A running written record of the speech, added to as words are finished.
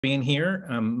Being here.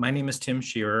 My name is Tim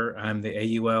Shearer. I'm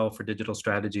the AUL for Digital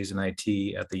Strategies and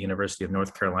IT at the University of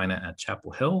North Carolina at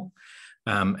Chapel Hill.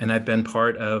 And I've been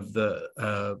part of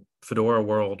the Fedora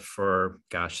world for,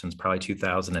 since probably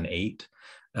 2008,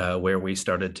 where we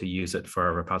started to use it for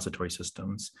our repository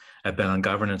systems. I've been on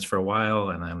governance for a while,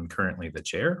 and I'm currently the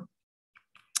chair.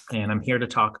 And I'm here to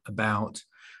talk about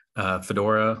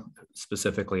Fedora,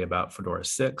 specifically about Fedora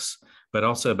 6, but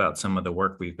also about some of the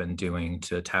work we've been doing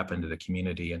to tap into the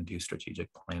community and do strategic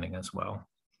planning as well.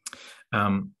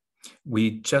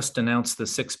 We just announced the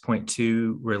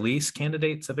 6.2 release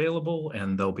candidates available,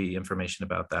 and there'll be information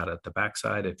about that at the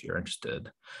backside if you're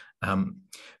interested.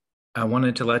 I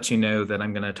wanted to let you know that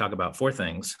I'm going to talk about 4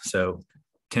 things. So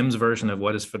Tim's version of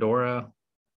what is Fedora,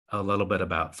 a little bit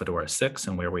about Fedora 6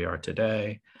 and where we are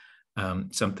today,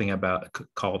 something about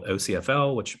called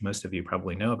OCFL, which most of you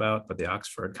probably know about, but the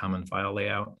Oxford Common File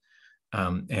Layout.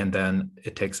 And then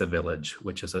It Takes a Village,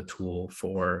 which is a tool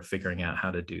for figuring out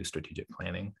how to do strategic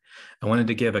planning. I wanted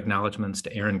to give acknowledgements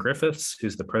to Aaron Griffiths,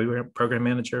 who's the program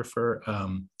manager for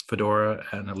Fedora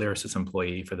and a Lyrasis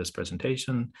employee for this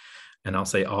presentation. And I'll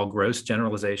say all gross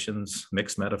generalizations,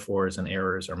 mixed metaphors, and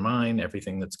errors are mine.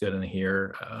 Everything that's good in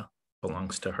here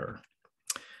belongs to her.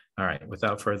 All right,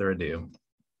 without further ado.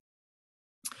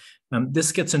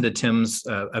 This gets into Tim's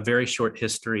a very short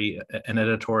history, an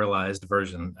editorialized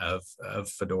version of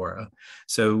Fedora.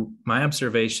 So my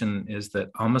observation is that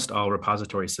almost all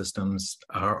repository systems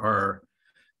are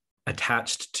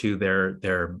attached to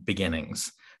their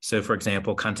beginnings. So for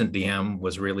example, Content DM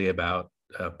was really about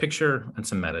a picture and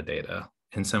some metadata.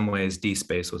 In some ways,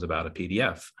 DSpace was about a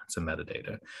PDF and some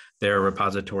metadata. There are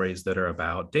repositories that are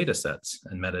about data sets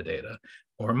and metadata,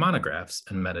 or monographs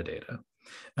and metadata.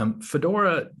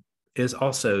 Fedora is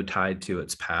also tied to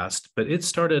its past, but it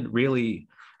started really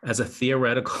as a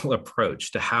theoretical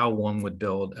approach to how one would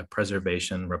build a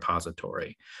preservation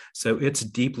repository. So it's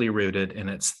deeply rooted in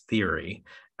its theory,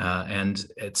 and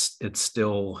it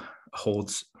still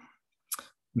holds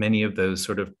many of those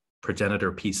sort of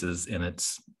progenitor pieces in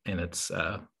its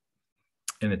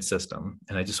system.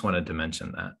 And I just wanted to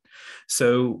mention that.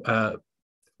 So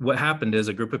what happened is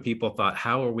a group of people thought,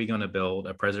 how are we going to build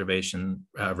a preservation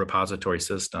repository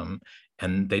system?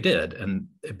 And they did, and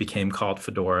it became called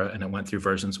Fedora, and it went through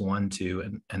versions 1,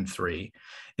 2, and 3.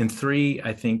 In 3,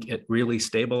 I think it really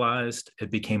stabilized. It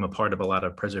became a part of a lot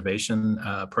of preservation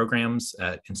programs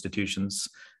at institutions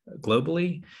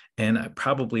globally, and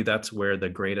probably that's where the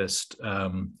greatest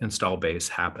install base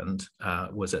happened,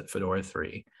 was at Fedora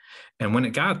 3. And when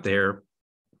it got there,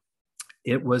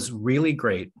 it was really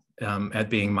great at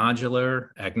being modular,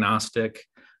 agnostic,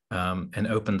 and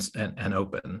open.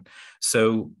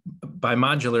 So by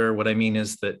modular, what I mean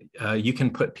is that you can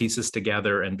put pieces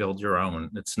together and build your own.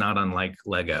 It's not unlike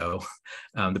Lego.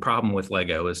 The problem with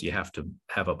Lego is you have to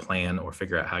have a plan or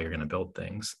figure out how you're going to build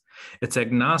things. It's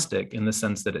agnostic in the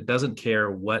sense that it doesn't care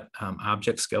what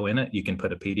objects go in it. You can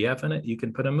put a PDF in it, you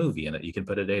can put a movie in it, you can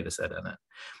put a data set in it.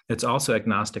 It's also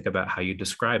agnostic about how you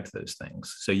describe those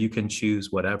things. So you can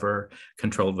choose whatever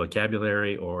controlled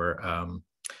vocabulary or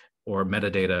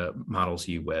metadata models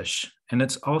you wish. And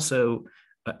it's also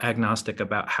agnostic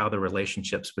about how the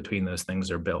relationships between those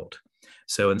things are built.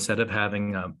 So instead of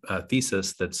having a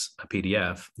thesis that's a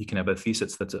PDF, you can have a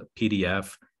thesis that's a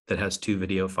PDF that has 2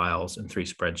 video files and 3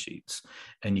 spreadsheets.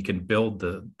 And you can build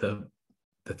the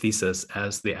thesis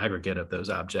as the aggregate of those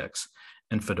objects,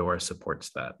 and Fedora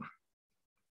supports that.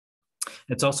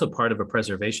 It's also part of a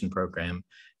preservation program.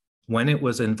 When it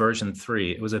was in version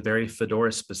 3, it was a very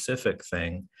Fedora specific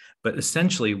thing, but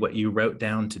essentially what you wrote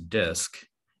down to disk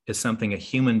is something a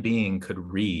human being could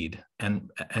read, and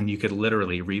you could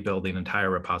literally rebuild the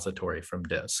entire repository from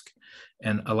disk.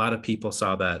 And a lot of people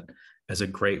saw that as a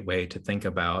great way to think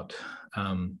about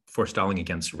forestalling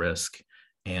against risk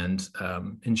and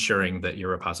ensuring that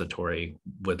your repository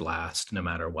would last no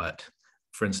matter what.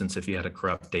 For instance, if you had a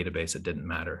corrupt database, it didn't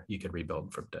matter, you could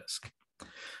rebuild from disk.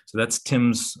 So that's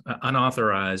Tim's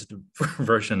unauthorized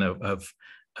version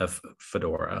of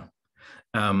Fedora.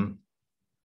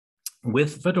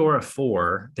 With Fedora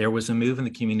 4, there was a move in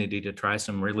the community to try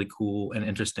some really cool and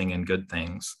interesting and good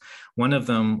things. One of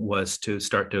them was to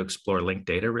start to explore linked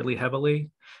data really heavily.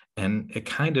 And it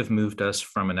kind of moved us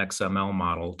from an XML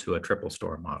model to a triple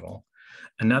store model.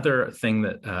 Another thing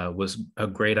that was a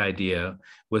great idea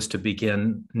was to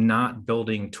begin not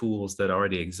building tools that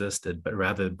already existed, but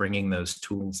rather bringing those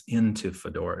tools into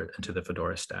Fedora, into the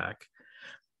Fedora stack.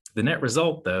 The net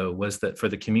result, though, was that for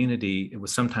the community, it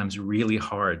was sometimes really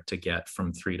hard to get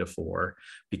from 3 to 4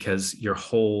 because your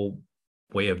whole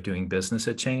way of doing business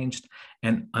had changed.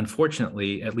 And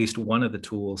unfortunately, at least one of the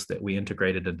tools that we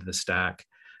integrated into the stack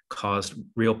caused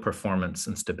real performance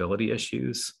and stability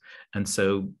issues. And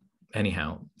so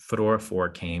anyhow, Fedora 4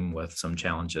 came with some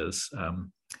challenges,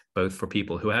 both for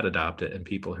people who had adopted and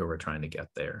people who were trying to get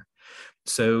there.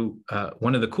 So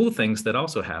one of the cool things that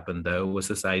also happened, though, was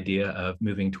this idea of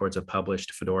moving towards a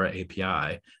published Fedora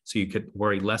API. So you could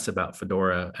worry less about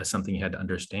Fedora as something you had to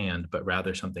understand, but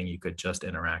rather something you could just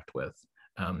interact with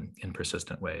in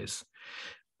persistent ways.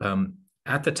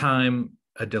 At the time,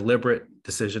 a deliberate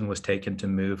decision was taken to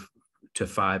move to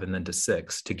 5 and then to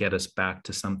 6 to get us back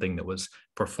to something that was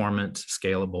performant,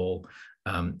 scalable,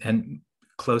 and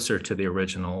closer to the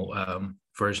original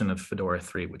version of Fedora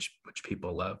 3, which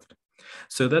people loved.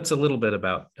 So that's a little bit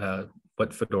about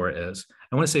what Fedora is.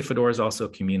 I want to say Fedora is also a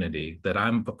community that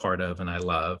I'm a part of and I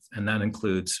love, and that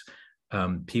includes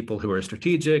people who are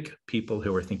strategic, people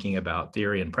who are thinking about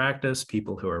theory and practice,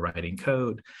 people who are writing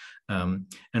code.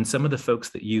 And some of the folks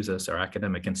that use us are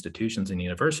academic institutions and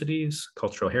universities,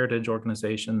 cultural heritage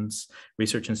organizations,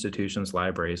 research institutions,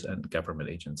 libraries, and government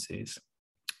agencies.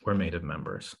 We're made of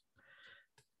members.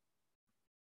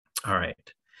 All right.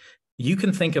 You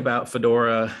can think about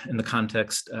Fedora in the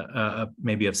context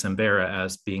maybe of Samvera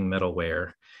as being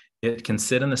middleware. It can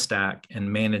sit in the stack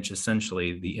and manage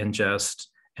essentially the ingest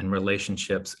and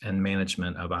relationships and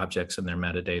management of objects and their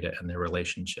metadata and their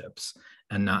relationships,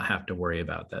 and not have to worry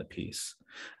about that piece.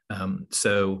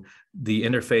 So the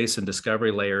interface and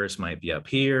discovery layers might be up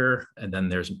here, and then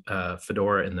there's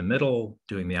Fedora in the middle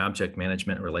doing the object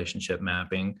management relationship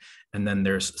mapping, and then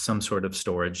there's some sort of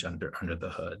storage under the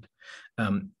hood.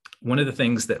 One of the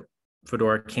things that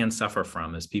Fedora can suffer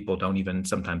from is people don't even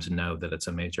sometimes know that it's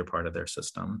a major part of their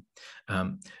system.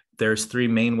 There's 3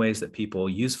 main ways that people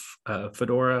use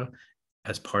Fedora: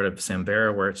 as part of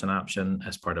Samvera, where it's an option,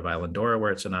 as part of Islandora,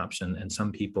 where it's an option, and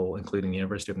some people, including the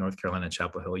University of North Carolina at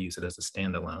Chapel Hill, use it as a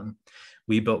standalone.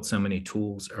 We built so many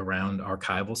tools around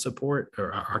archival support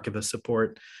or archivist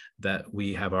support that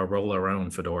we have our roll our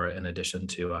own Fedora in addition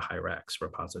to a Hyrax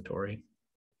repository.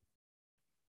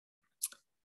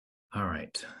 All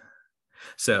right.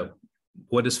 So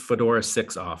what does Fedora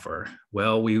 6 offer?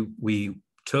 Well, we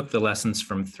took the lessons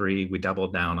from 3, we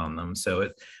doubled down on them. So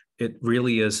it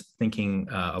really is thinking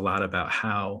a lot about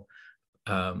how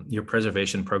your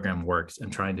preservation program works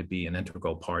and trying to be an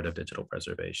integral part of digital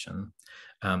preservation.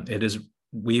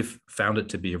 We've found it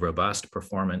to be robust,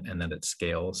 performant, and that it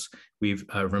scales. We've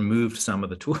removed some of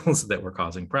the tools that were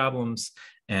causing problems,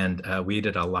 and we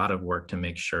did a lot of work to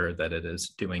make sure that it is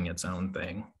doing its own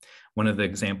thing. One of the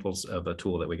examples of a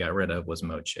tool that we got rid of was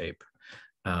ModeShape.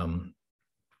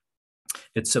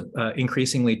 It's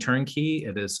increasingly turnkey.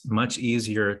 It is much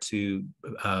easier to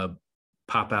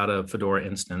pop out a Fedora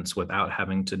instance without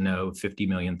having to know 50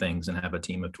 million things and have a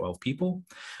team of 12 people.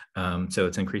 So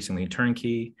it's increasingly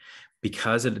turnkey.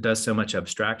 Because it does so much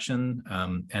abstraction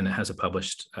and it has a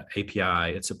published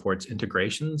API, it supports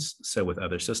integrations. So with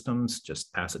other systems,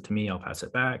 just pass it to me, I'll pass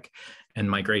it back. And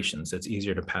migrations, it's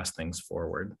easier to pass things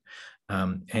forward.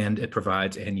 And it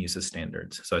provides and uses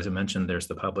standards. So as I mentioned, there's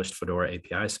the published Fedora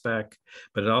API spec,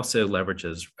 but it also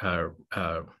leverages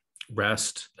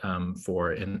REST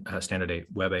for standard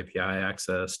web API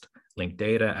access, linked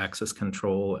data, access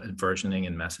control, and versioning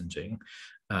and messaging.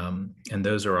 And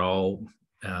those are all,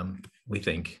 we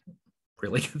think,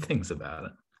 really good things about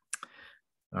it.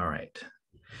 All right.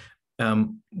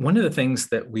 One of the things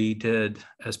that we did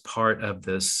as part of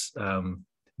this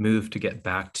move to get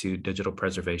back to digital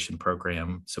preservation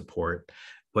program support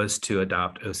was to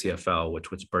adopt OCFL, which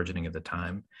was burgeoning at the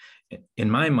time. In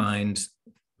my mind,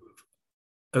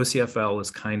 OCFL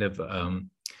is kind of an,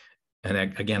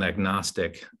 again,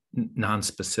 agnostic,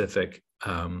 non-specific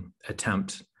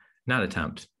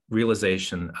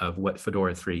realization of what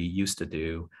Fedora 3 used to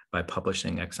do by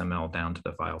publishing XML down to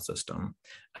the file system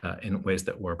in ways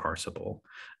that were parsable.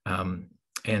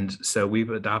 And so we've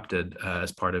adopted,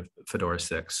 as part of Fedora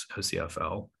 6,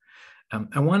 OCFL.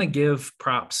 I want to give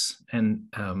props, and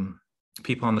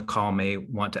people on the call may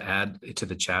want to add to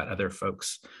the chat other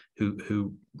folks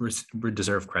who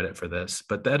deserve credit for this,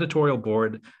 but the editorial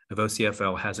board of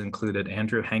OCFL has included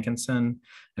Andrew Hankinson,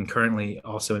 and currently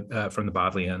also from the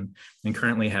Bodleian, and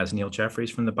currently has Neil Jeffries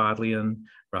from the Bodleian,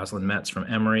 Rosalind Metz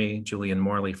from Emory, Julian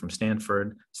Morley from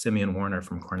Stanford, Simeon Warner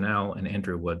from Cornell, and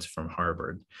Andrew Woods from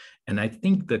Harvard. And I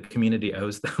think the community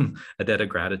owes them a debt of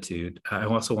gratitude. I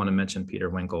also want to mention Peter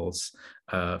Winkles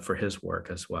for his work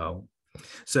as well.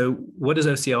 So what does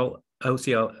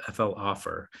OCFL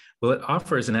offer? Well, it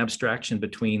offers an abstraction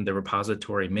between the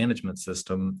repository management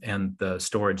system and the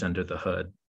storage under the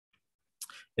hood.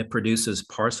 It produces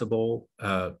parsable,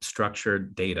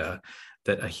 structured data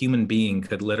that a human being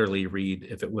could literally read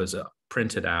if it was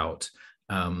printed out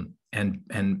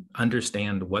and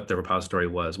understand what the repository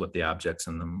was, what the objects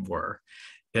in them were.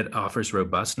 It offers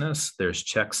robustness, there's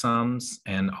checksums,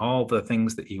 and all the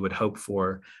things that you would hope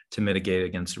for to mitigate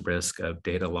against risk of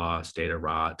data loss, data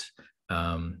rot,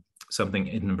 something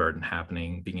inadvertent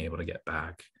happening, being able to get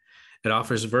back. It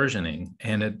offers versioning,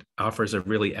 and it offers a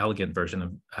really elegant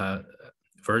version of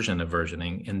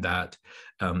versioning in that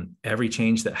every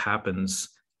change that happens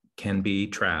can be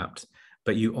trapped,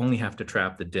 but you only have to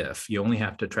trap the diff. You only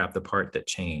have to trap the part that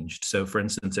changed. So for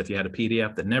instance, if you had a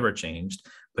PDF that never changed,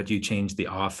 but you changed the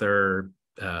author,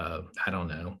 I don't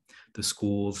know, the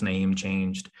school's name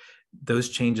changed, those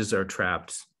changes are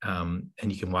trapped, and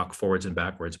you can walk forwards and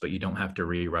backwards, but you don't have to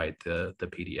rewrite the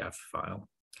PDF file.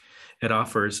 It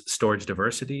offers storage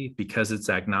diversity because it's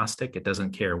agnostic. It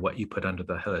doesn't care what you put under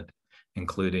the hood,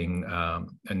 including a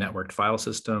networked file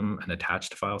system, an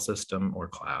attached file system, or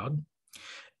cloud.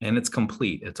 And it's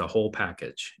complete. It's a whole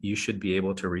package. You should be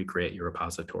able to recreate your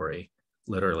repository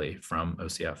literally from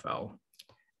OCFL.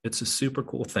 It's a super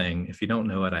cool thing. If you don't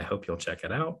know it, I hope you'll check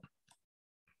it out.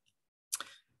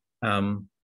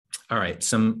 All right,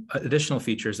 some additional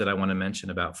features that I want to mention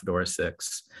about Fedora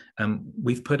 6.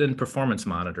 We've put in performance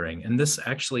monitoring, and this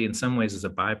actually in some ways is a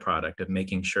byproduct of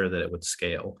making sure that it would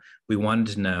scale. We wanted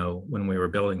to know when we were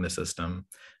building the system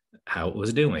how it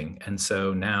was doing. And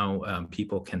so now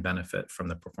people can benefit from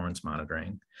the performance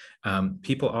monitoring.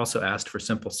 People also asked for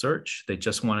simple search. They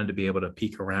just wanted to be able to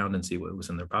peek around and see what was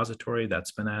in the repository.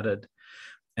 That's been added.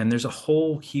 And there's a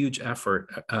whole huge effort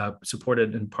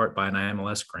supported in part by an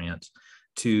IMLS grant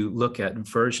to look at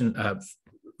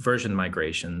version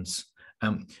migrations.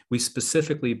 We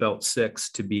specifically built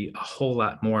 6 to be a whole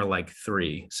lot more like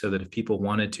 3, so that if people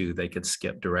wanted to, they could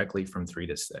skip directly from 3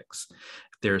 to 6.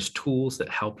 There's tools that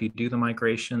help you do the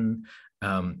migration.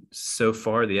 So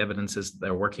far, the evidence is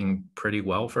they're working pretty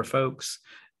well for folks.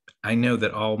 I know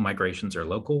that all migrations are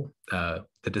local.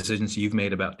 The decisions you've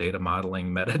made about data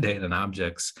modeling, metadata, and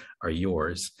objects are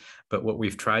yours. But what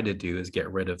we've tried to do is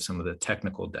get rid of some of the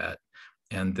technical debt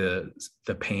and the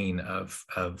pain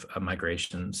of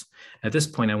migrations. At this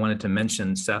point, I wanted to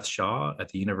mention Seth Shaw at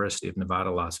the University of Nevada,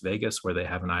 Las Vegas, where they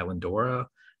have an Islandora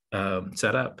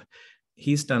set up.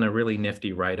 He's done a really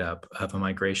nifty write-up of a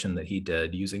migration that he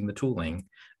did using the tooling.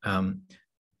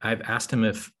 I've asked him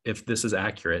if this is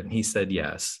accurate, and he said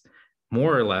yes.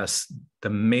 More or less, the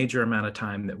major amount of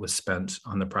time that was spent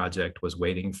on the project was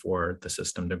waiting for the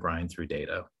system to grind through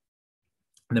data.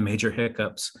 The major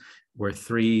hiccups were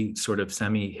 3 sort of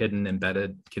semi-hidden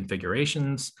embedded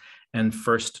configurations. And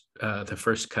the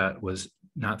first cut was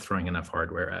not throwing enough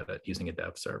hardware at it using a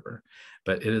dev server.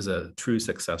 But it is a true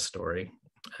success story,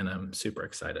 and I'm super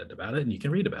excited about it, and you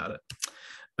can read about it.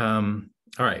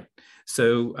 All right,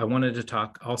 so I wanted to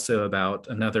talk also about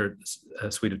another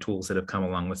suite of tools that have come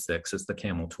along with 6. It's the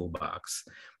Camel Toolbox.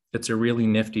 It's a really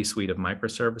nifty suite of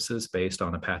microservices based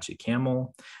on Apache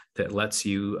Camel that lets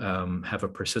you have a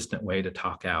persistent way to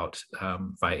talk out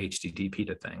via HTTP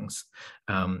to things.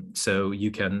 So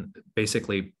you can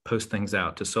basically post things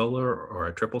out to Solr or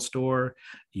a triple store.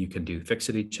 You can do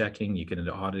fixity checking, you can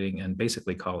do auditing, and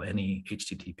basically call any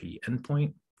HTTP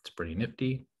endpoint. It's pretty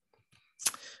nifty.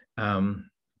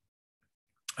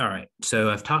 All right,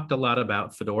 so I've talked a lot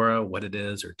about Fedora, what it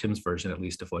is, or Tim's version at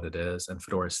least of what it is, and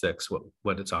Fedora 6,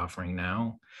 what it's offering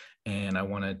now. And I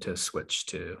wanted to switch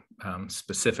to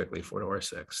specifically Fedora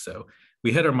 6. So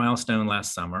we hit our milestone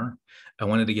last summer. I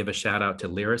wanted to give a shout out to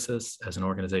Lyrasis as an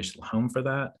organizational home for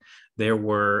that. There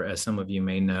were, as some of you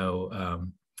may know,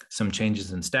 some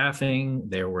changes in staffing.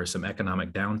 There were some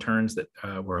economic downturns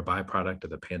that were a byproduct of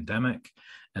the pandemic.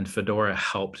 And Fedora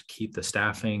helped keep the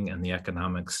staffing and the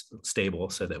economics stable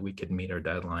so that we could meet our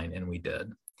deadline, and we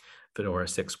did. Fedora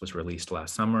 6 was released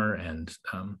last summer and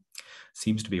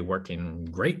seems to be working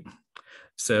great.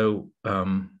 So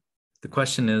the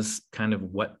question is kind of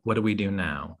what do we do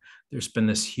now? There's been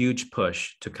this huge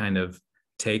push to kind of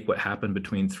take what happened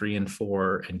between 3 and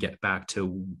 4 and get back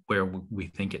to where we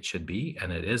think it should be,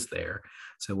 and it is there.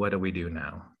 So what do we do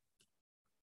now?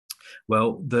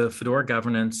 Well, the Fedora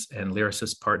governance and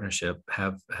Lyrasis partnership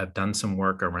have done some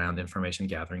work around information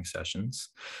gathering sessions.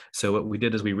 So what we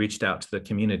did is we reached out to the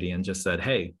community and just said,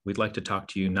 hey, we'd like to talk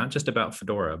to you not just about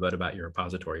Fedora, but about your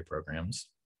repository programs.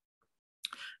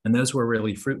 And those were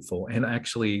really fruitful, and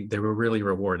actually they were really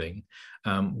rewarding.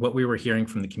 What we were hearing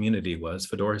from the community was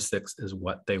Fedora 6 is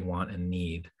what they want and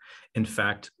need. In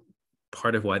fact,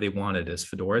 part of why they wanted is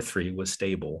Fedora 3 was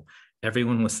stable.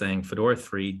 Everyone was saying Fedora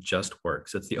 3 just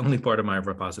works. It's the only part of my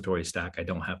repository stack I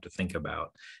don't have to think about.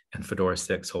 And Fedora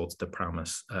 6 holds the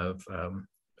promise of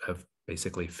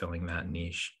basically filling that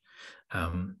niche.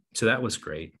 So that was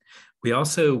great. We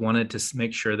also wanted to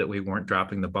make sure that we weren't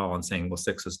dropping the ball and saying, well,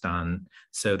 6 is done.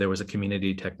 So there was a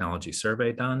community technology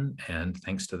survey done, and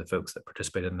thanks to the folks that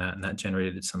participated in that, and that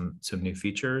generated some new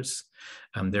features.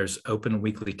 There's open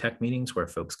weekly tech meetings where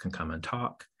folks can come and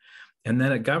talk. And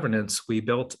then at governance, we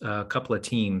built a couple of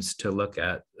teams to look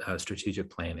at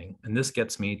strategic planning. And this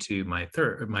gets me to my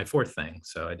fourth thing.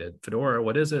 So I did Fedora,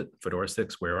 what is it? Fedora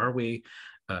 6, where are we?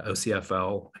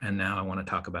 OCFL, and now I want to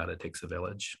talk about It Takes a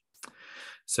Village.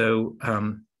 So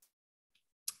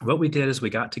what we did is we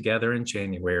got together in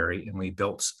January and we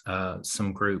built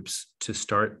some groups to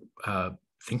start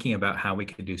thinking about how we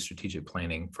could do strategic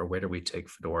planning for where do we take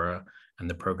Fedora and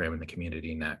the program in the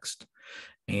community next.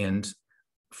 And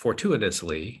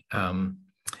fortuitously,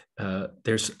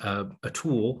 there's a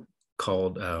tool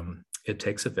called It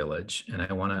Takes a Village. And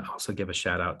I want to also give a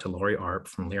shout out to Lori Arp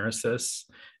from Lyrasis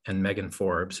and Megan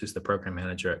Forbes, who's the program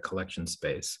manager at Collection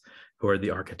Space, who are the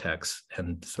architects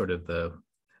and sort of the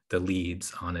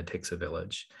leads on It Takes a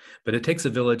Village. But It Takes a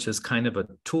Village is kind of a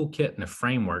toolkit and a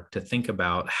framework to think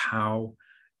about how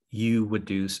you would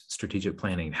do strategic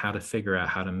planning, how to figure out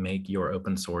how to make your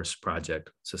open source project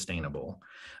sustainable.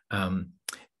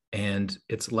 And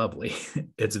it's lovely.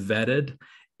 It's vetted.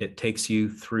 It takes you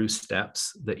through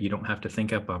steps that you don't have to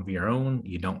think up on your own.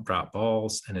 You don't drop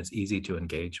balls, and it's easy to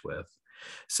engage with.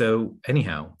 So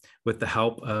anyhow, with the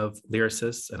help of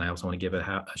Lyrasis, and I also want to give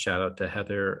a shout out to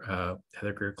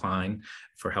Heather Greer-Klein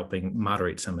for helping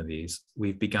moderate some of these,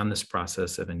 we've begun this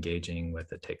process of engaging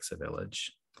with It Takes a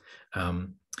Village.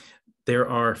 There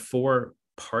are 4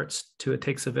 parts to It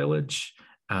Takes a Village.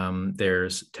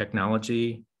 There's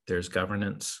technology, there's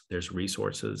governance, there's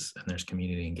resources, and there's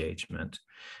community engagement.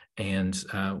 And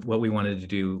what we wanted to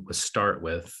do was start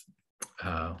with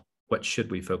what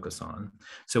should we focus on?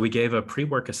 So we gave a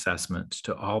pre-work assessment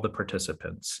to all the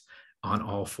participants on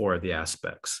all 4 of the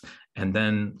aspects. And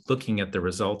then looking at the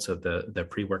results of the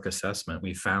pre-work assessment,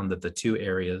 we found that the 2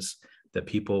 areas that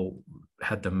people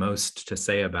had the most to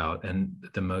say about and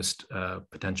the most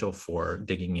potential for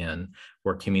digging in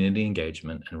were community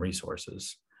engagement and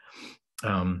resources.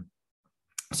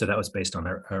 So that was based on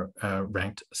a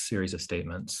ranked series of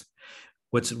statements.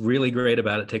 What's really great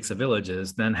about It Takes a Village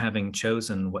is then having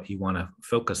chosen what you want to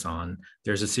focus on,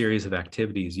 there's a series of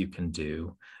activities you can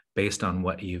do based on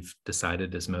what you've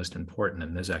decided is most important.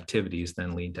 And those activities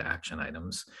then lead to action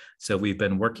items. So we've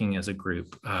been working as a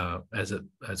group,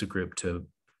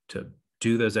 to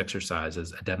do those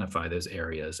exercises, identify those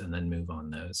areas, and then move on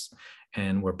those.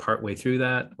 And we're partway through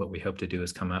that. What we hope to do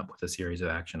is come up with a series of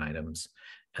action items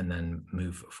and then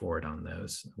move forward on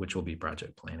those, which will be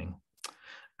project planning.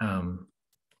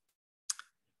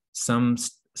 Some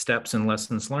steps and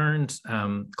lessons learned.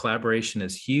 Collaboration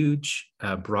is huge.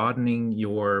 Broadening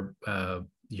your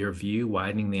view,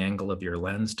 widening the angle of your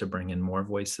lens to bring in more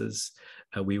voices.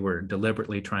 We were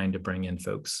deliberately trying to bring in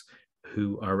folks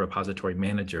who are repository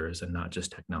managers and not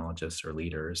just technologists or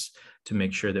leaders, to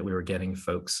make sure that we were getting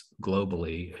folks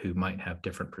globally who might have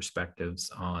different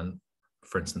perspectives on,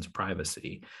 for instance,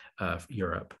 privacy,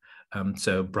 Europe.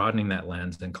 So broadening that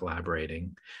lens and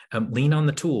collaborating. Lean on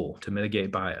the tool to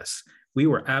mitigate bias. We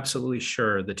were absolutely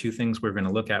sure the 2 things we were going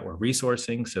to look at were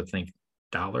resourcing, so think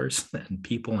dollars and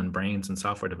people and brains and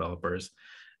software developers,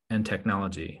 and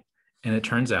technology. And it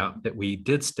turns out that we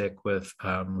did stick with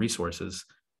resources,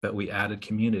 but we added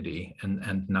community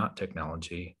and not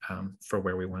technology for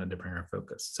where we wanted to bring our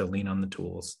focus. So lean on the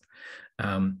tools.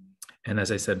 And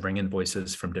as I said, bring in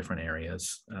voices from different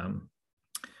areas.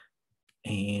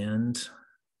 And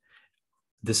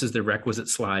this is the requisite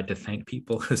slide to thank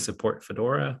people who support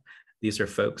Fedora. These are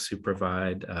folks who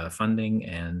provide funding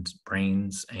and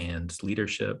brains and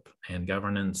leadership and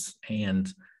governance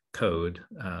and code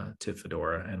to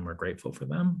Fedora, and we're grateful for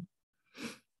them.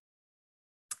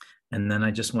 And then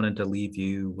I just wanted to leave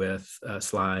you with a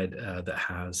slide that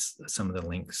has some of the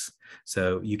links.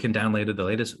 So you can download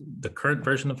the current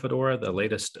version of Fedora, the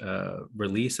latest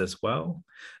release as well.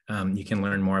 You can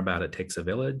learn more about It Takes a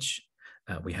Village.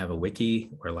 We have a wiki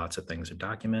where lots of things are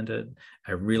documented.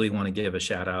 I really want to give a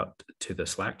shout out to the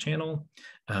Slack channel.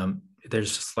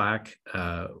 There's Slack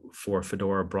for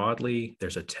Fedora broadly.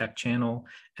 There's a tech channel.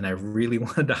 And I really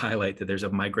wanted to highlight that there's a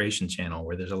migration channel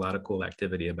where there's a lot of cool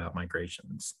activity about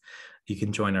migrations. You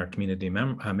can join our community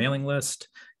mailing list.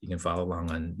 You can follow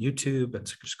along on YouTube and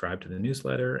subscribe to the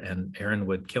newsletter. And Aaron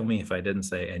would kill me if I didn't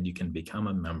say, and you can become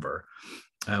a member.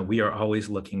 We are always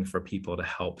looking for people to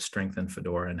help strengthen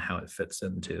Fedora and how it fits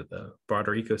into the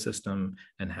broader ecosystem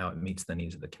and how it meets the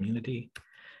needs of the community.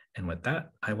 And with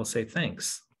that, I will say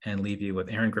thanks and leave you with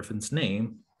Erin Griffin's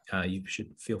name. You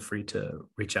should feel free to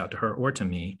reach out to her or to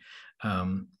me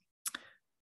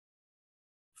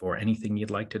for anything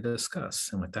you'd like to discuss.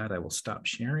 And with that, I will stop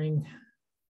sharing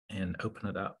and open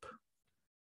it up.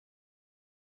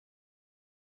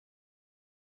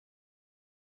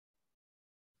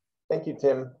 Thank you,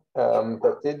 Tim.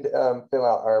 That did fill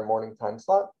out our morning time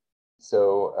slot.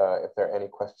 So if there are any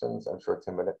questions, I'm sure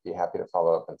Tim would be happy to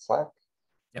follow up in Slack.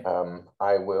 Yep.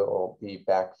 I will be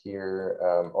back here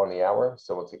on the hour,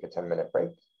 so we'll take a 10-minute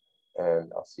break,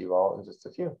 and I'll see you all in just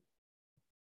a few.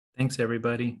 Thanks,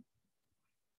 everybody.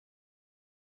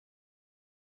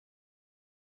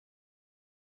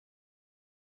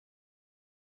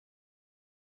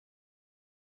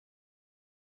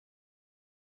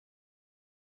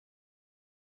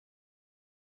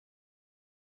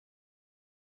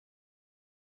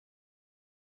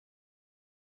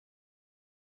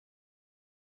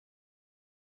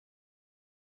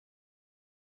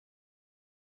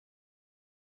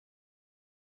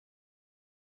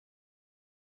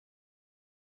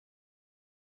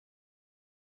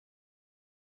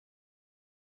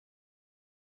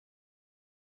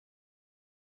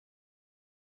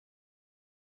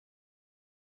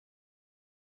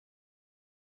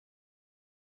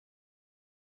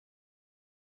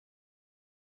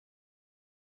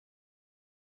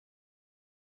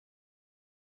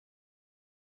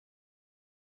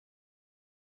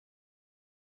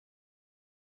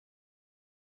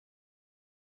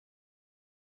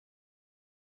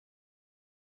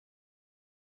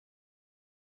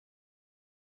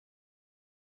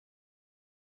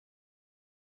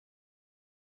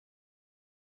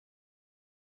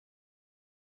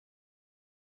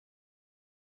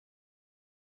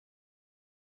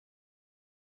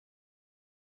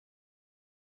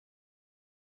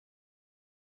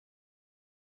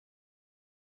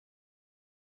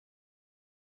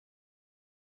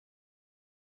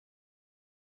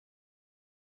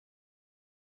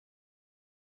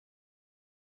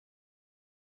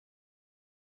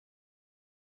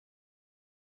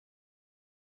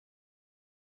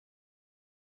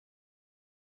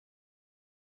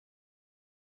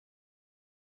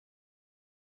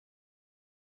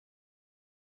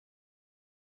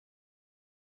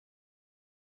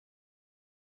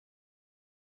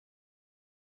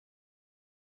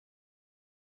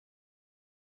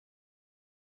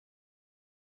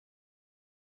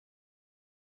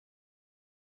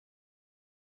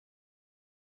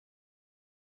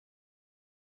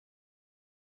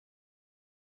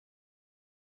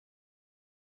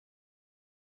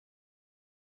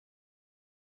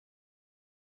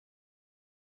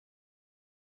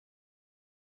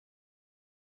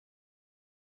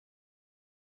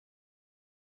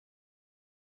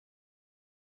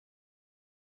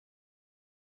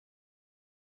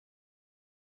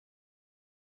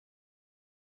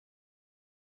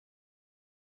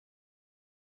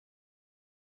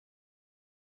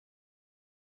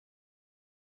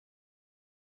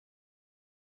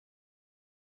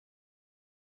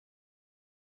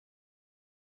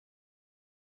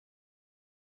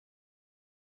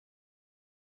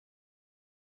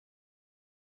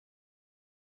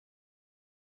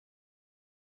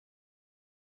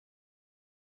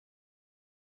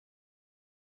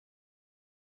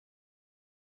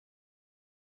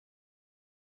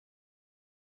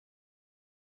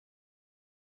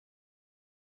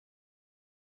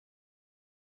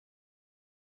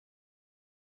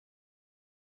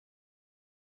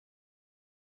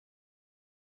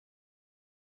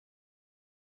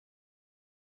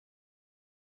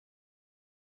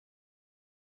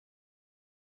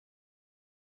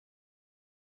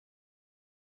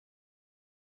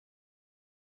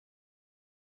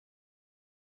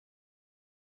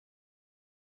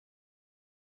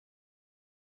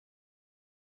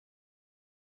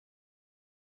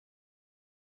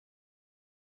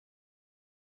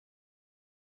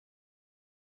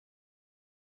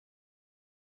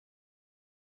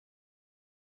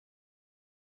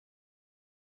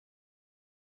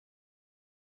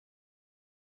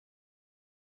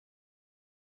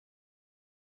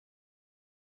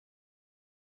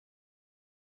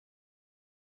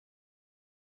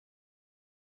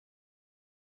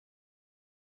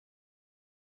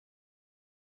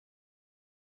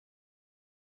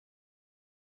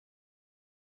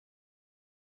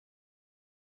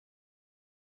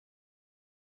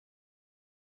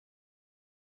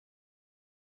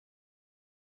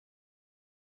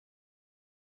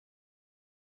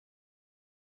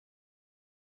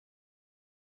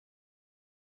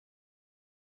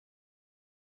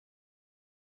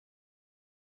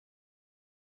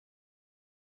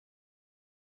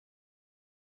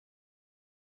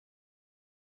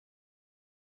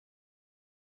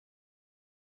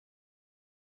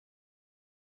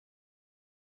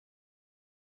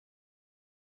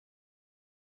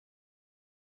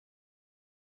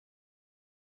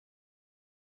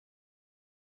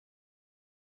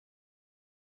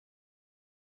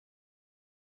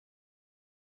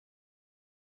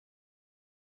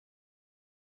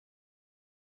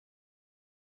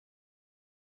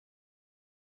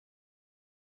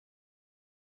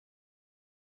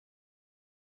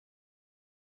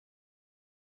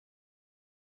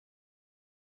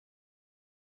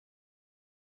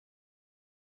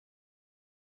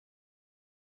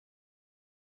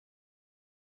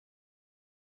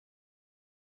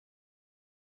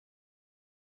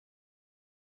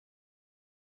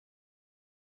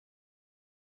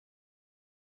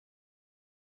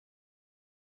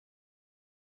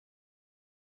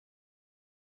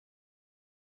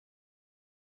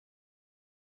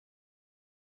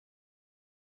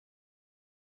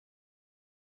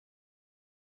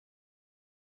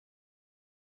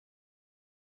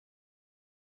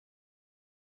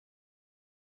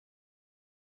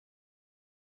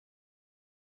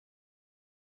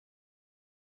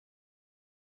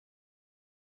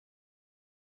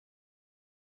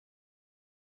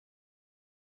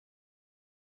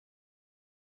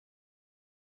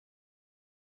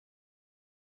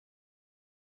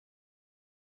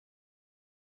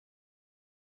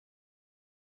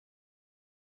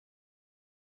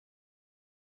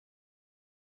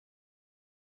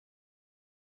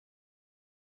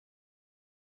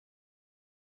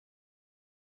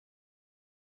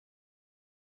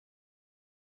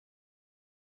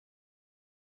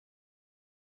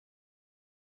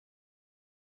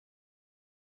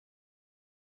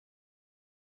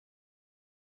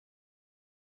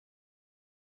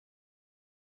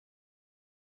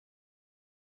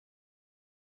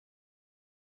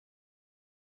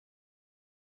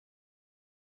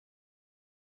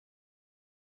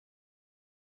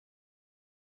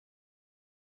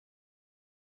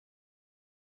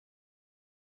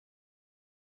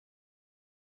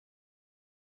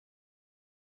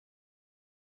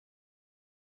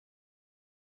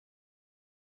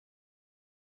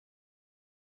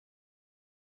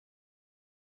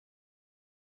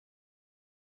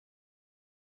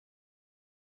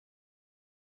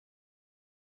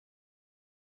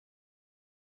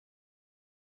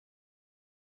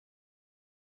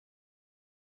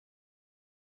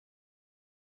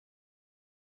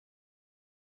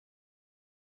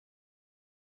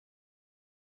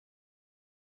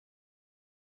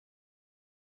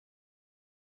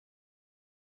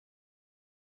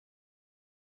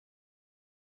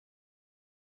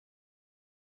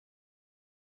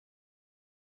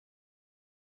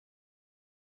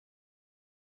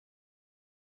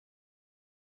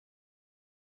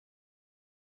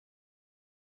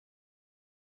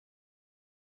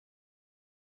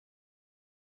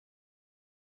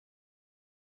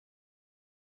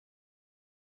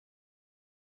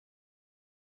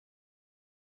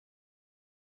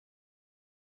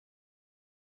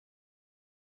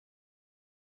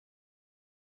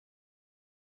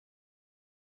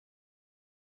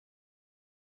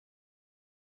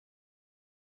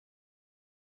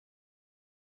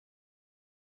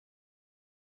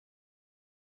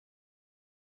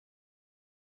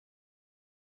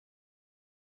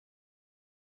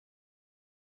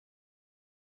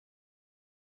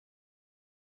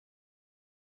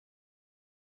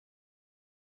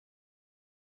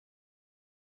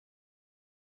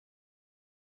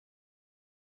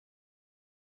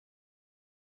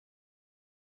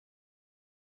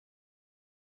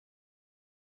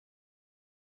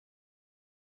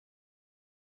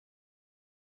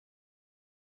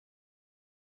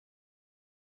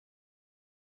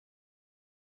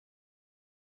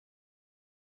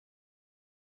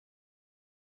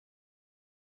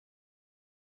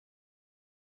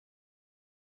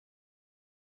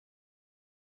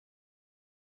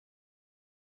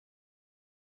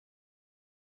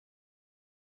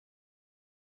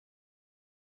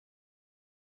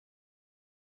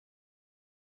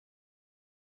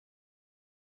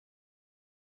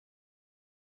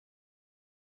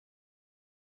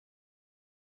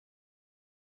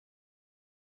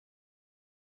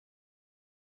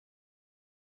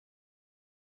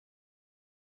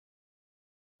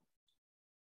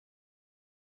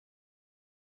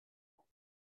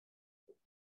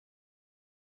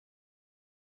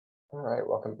 All right,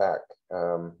 welcome back.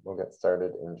 We'll get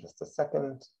started in just a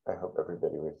second. I hope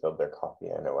everybody refilled their coffee.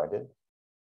 I know I did.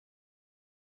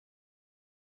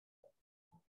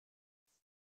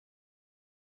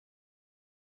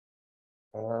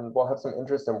 And we'll have some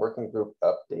interest in working group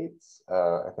updates.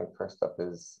 I think first up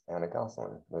is Anna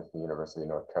Gosselin with the University of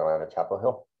North Carolina, Chapel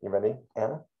Hill. You ready,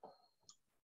 Anna?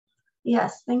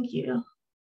 Yes, thank you.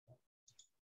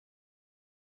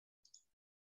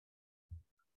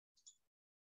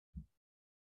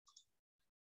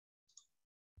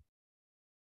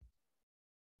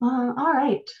 All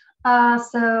right. I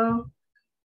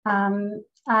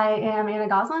am Anna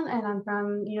Gosselin, and I'm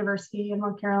from University of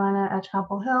North Carolina at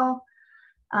Chapel Hill.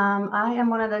 I am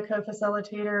one of the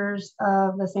co-facilitators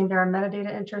of the Samvera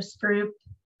Metadata Interest Group,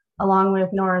 along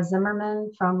with Nora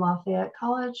Zimmerman from Lafayette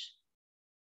College.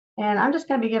 And I'm just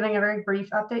going to be giving a very brief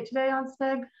update today on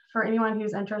SMIG for anyone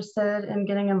who's interested in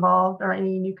getting involved or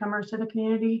any newcomers to the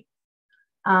community.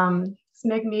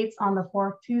 SMIG meets on the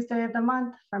 4th Tuesday of the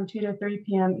month from 2 to 3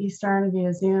 p.m. Eastern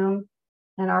via Zoom.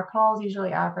 And our calls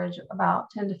usually average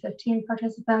about 10 to 15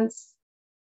 participants.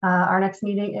 Our next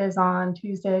meeting is on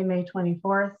Tuesday, May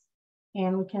 24th,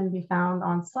 and we can be found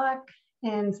on Slack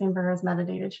in Samvera's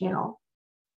metadata channel.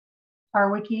 Our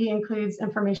wiki includes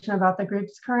information about the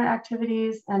group's current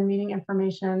activities and meeting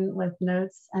information with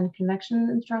notes and connection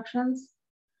instructions.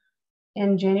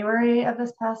 In January of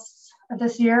this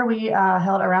year, we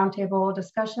held a roundtable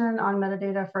discussion on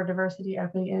metadata for diversity,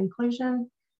 equity, and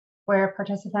inclusion, where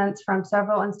participants from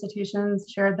several institutions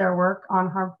shared their work on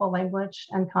harmful language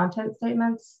and content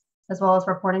statements, as well as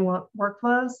reporting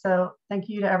workflows. So thank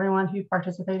you to everyone who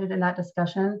participated in that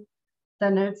discussion.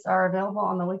 The notes are available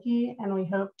on the wiki, and we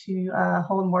hope to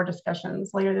hold more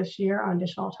discussions later this year on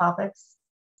additional topics.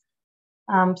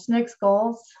 SMIG's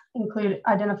goals include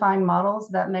identifying models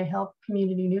that may help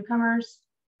community newcomers,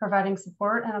 providing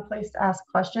support and a place to ask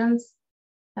questions,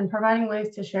 and providing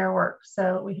ways to share work.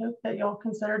 So we hope that you'll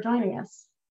consider joining us.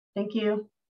 Thank you.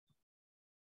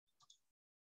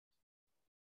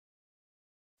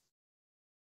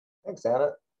 Thanks,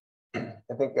 Anna.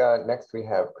 I think next we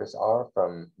have Chris R.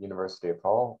 from University of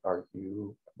Hull. Are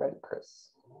you ready,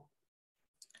 Chris?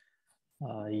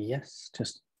 Yes,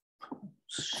 just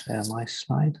share my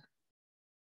slide.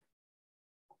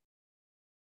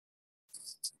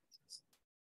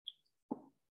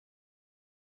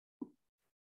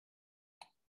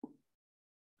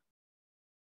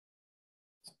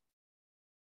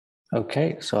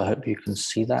 Okay, so I hope you can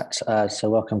see that. So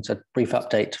welcome to a brief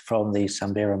update from the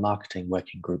Samvera Marketing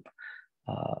Working Group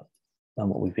on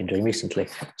what we've been doing recently.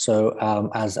 So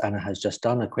as Anna has just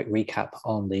done, a quick recap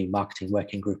on the Marketing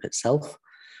Working Group itself.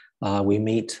 We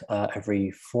meet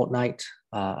every fortnight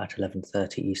at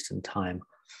 11:30 Eastern Time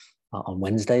on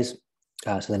Wednesdays.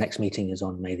 So the next meeting is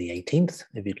on May the 18th,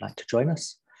 if you'd like to join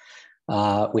us.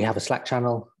 We have a Slack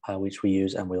channel, which we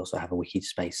use, and we also have a wiki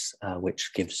space,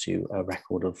 which gives you a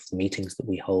record of the meetings that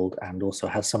we hold and also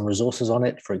has some resources on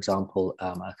it. For example,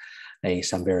 a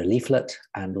Samvera leaflet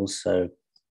and also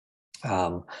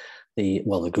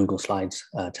the Google Slides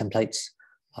templates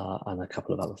and a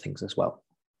couple of other things as well.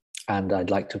 And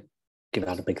I'd like to give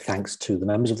out a big thanks to the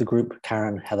members of the group,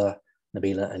 Karen, Heather,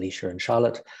 Nabila, Alicia, and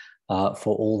Charlotte,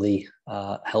 for all the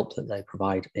help that they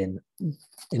provide in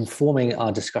informing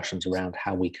our discussions around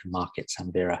how we can market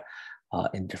Samvera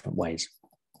in different ways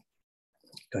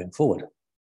going forward.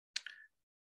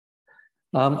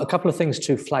 A couple of things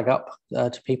to flag up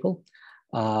to people.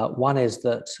 One is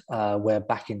that we're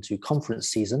back into conference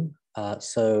season.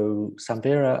 So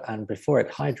Samvera and before it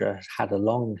Hydra has had a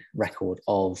long record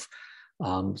of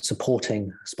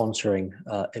supporting, sponsoring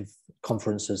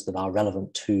conferences that are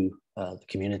relevant to the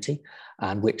community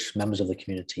and which members of the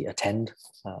community attend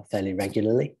fairly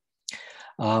regularly.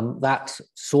 That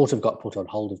sort of got put on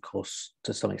hold, of course,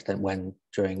 to some extent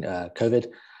during COVID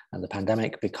and the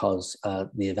pandemic, because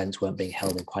the events weren't being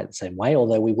held in quite the same way,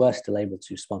 although we were still able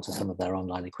to sponsor some of their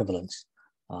online equivalents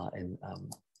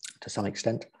to some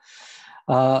extent.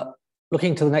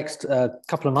 Looking to the next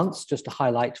couple of months, just to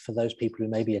highlight for those people who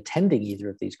may be attending either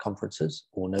of these conferences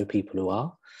or know people who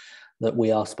are, that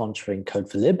we are sponsoring Code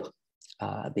for Lib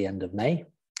at the end of May.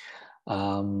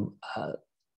 And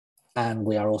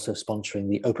we are also sponsoring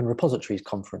the Open Repositories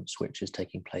Conference, which is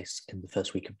taking place in the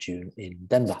first week of June in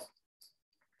Denver.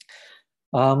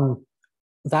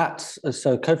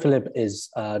 So Code for Lib is,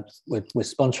 we're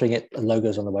sponsoring it,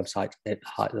 logos on the website,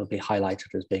 it'll be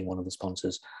highlighted as being one of the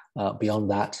sponsors.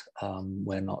 Beyond that,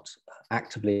 we're not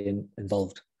actively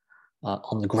involved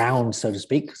on the ground, so to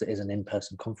speak, because it is an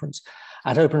in-person conference.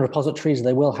 At Open Repositories,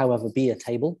 there will, however, be a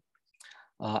table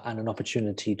and an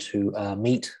opportunity to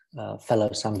meet fellow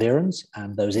Samverans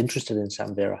and those interested in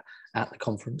Samvera at the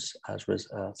conference as was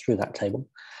through that table.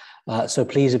 So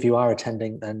please, if you are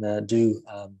attending, then do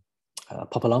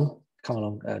pop along, come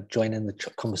along, join in the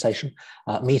conversation,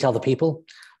 meet other people.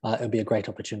 It would be a great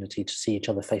opportunity to see each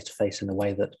other face to face in a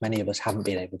way that many of us haven't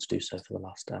been able to do so for the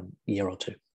last year or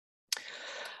two.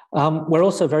 We're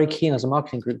also very keen as a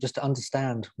marketing group just to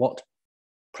understand what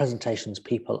presentations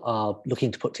people are looking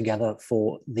to put together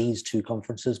for these two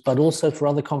conferences, but also for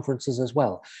other conferences as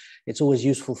well. It's always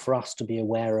useful for us to be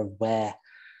aware of where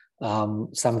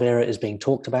Samvera is being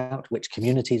talked about, which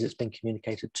communities it's being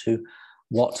communicated to,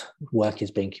 what work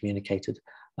is being communicated.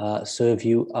 So if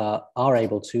you are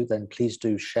able to, then please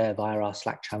do share via our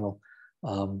Slack channel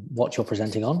what you're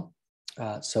presenting on.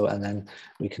 And then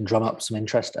we can drum up some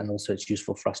interest, and also it's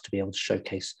useful for us to be able to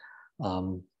showcase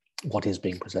what is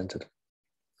being presented.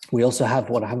 We also have,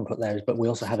 what I haven't put there is, but we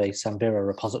also have a Samvera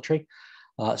repository.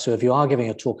 So if you are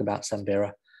giving a talk about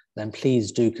Samvera, then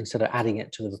please do consider adding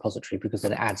it to the repository, because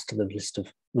then it adds to the list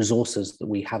of resources that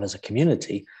we have as a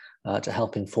community to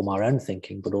help inform our own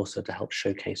thinking, but also to help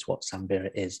showcase what Samvera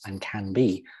is and can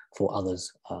be for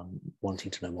others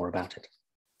wanting to know more about it.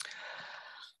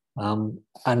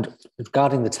 And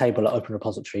regarding the table at Open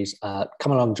Repositories,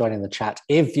 come along, join in the chat.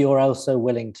 If you're also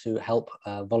willing to help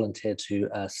volunteer to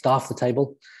staff the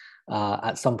table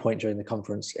at some point during the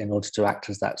conference in order to act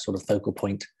as that sort of focal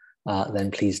point,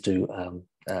 then please do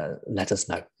let us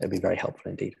know. It'd be very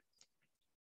helpful indeed.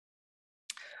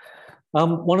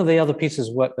 One of the other pieces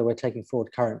of work that we're taking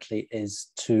forward currently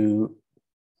is to,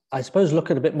 I suppose,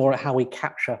 look at a bit more at how we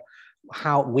capture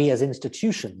how we as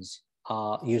institutions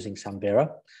are using Samvera,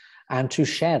 and to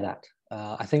share that.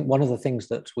 I think one of the things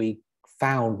that we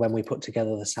found when we put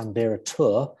together the Samvera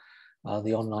tour,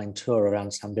 the online tour around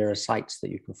Samvera sites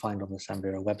that you can find on the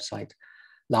Samvera website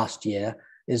last year,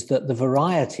 is that the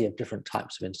variety of different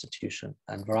types of institution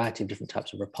and variety of different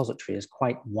types of repository is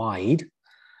quite wide.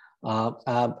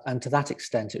 And to that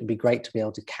extent, it would be great to be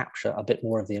able to capture a bit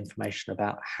more of the information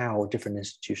about how different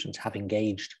institutions have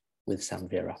engaged with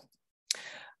Samvera.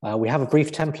 We have a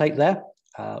brief template there,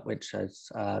 which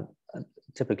is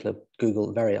typical of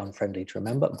Google, very unfriendly to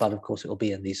remember, but of course it will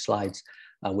be in these slides,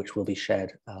 which will be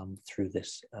shared through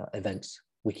this events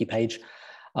wiki page.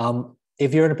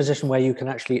 If you're in a position where you can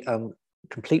actually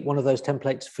complete one of those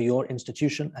templates for your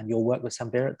institution and your work with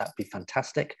Samvera, that'd be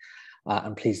fantastic.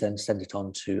 And please then send it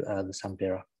on to the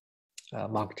Samvera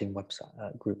marketing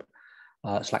website group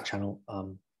Slack channel,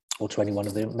 or to any one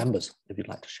of the members if you'd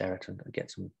like to share it and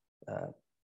get some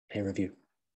peer review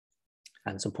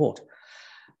and support.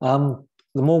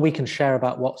 The more we can share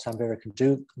about what Samvera can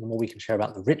do, the more we can share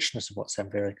about the richness of what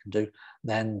Samvera can do,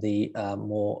 then the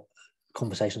more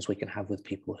conversations we can have with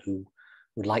people who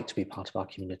would like to be part of our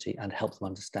community and help them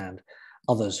understand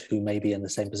others who may be in the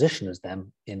same position as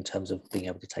them in terms of being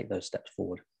able to take those steps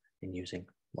forward in using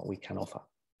what we can offer.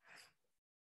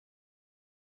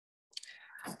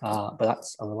 But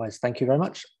that's otherwise, thank you very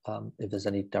much. If there's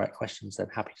any direct questions, then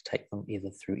happy to take them either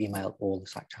through email or the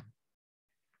Slack channel.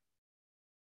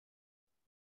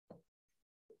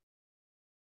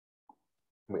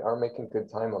 We are making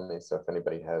good time on these, so if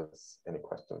anybody has any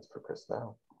questions for Chris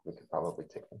now, we could probably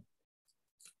take them.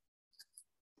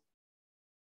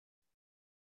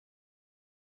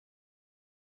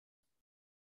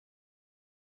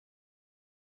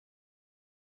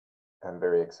 I'm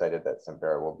very excited that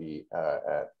Samvera will be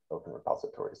at Open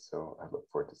Repositories, so I look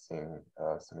forward to seeing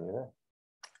some of you there.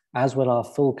 As will our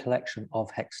full collection of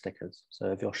hex stickers.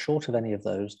 So if you're short of any of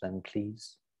those, then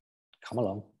please come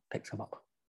along, pick some up.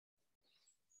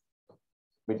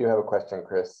 We do have a question,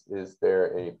 Chris. Is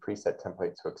there a preset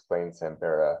template to explain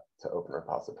Samvera to Open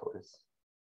Repositories?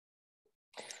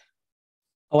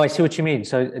 Oh, I see what you mean.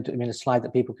 So I mean a slide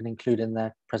that people can include in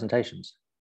their presentations,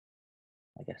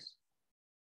 I guess.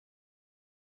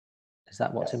 Is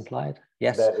that what's implied?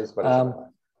 Yes. That is what is implied.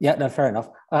 Yeah, no, fair enough.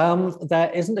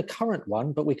 There isn't a current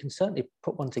one, but we can certainly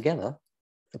put one together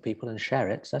for people and share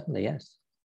it, certainly, yes.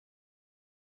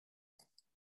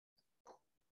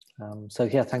 So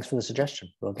yeah, thanks for the suggestion.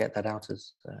 We'll get that out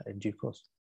as in due course.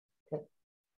 Okay,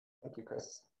 thank you,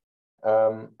 Chris.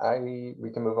 We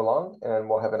can move along and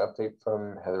we'll have an update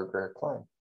from Heather Greer-Klein.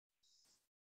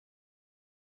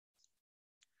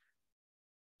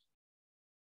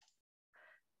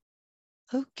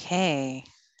 Okay.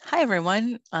 Hi,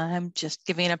 everyone. I'm just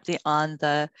giving an update on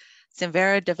the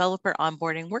Samvera Developer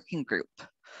Onboarding Working Group.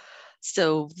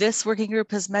 So this working group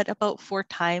has met about 4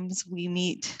 times. We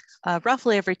meet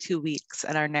roughly every 2 weeks,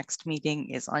 and our next meeting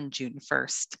is on June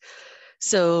 1st.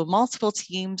 So multiple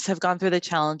teams have gone through the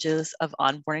challenges of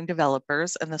onboarding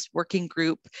developers, and this working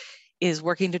group is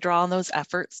working to draw on those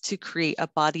efforts to create a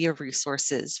body of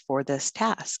resources for this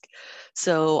task.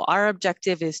 So our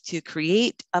objective is to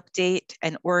create, update,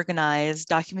 and organize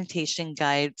documentation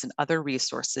guides and other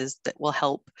resources that will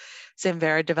help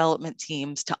Samvera development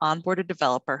teams to onboard a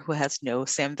developer who has no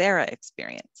Samvera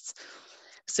experience.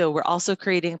 So we're also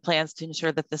creating plans to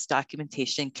ensure that this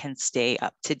documentation can stay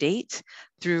up to date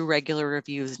through regular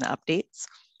reviews and updates.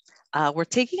 We're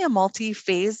taking a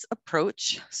multi-phase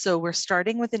approach. So we're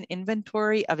starting with an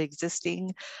inventory of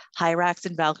existing Hyrax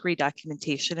and Valkyrie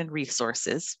documentation and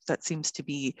resources. That seems to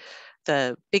be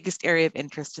the biggest area of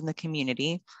interest in the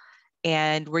community.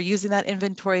 And we're using that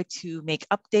inventory to make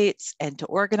updates and to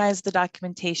organize the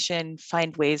documentation,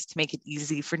 find ways to make it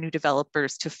easy for new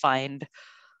developers to find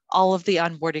all of the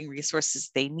onboarding resources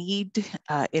they need.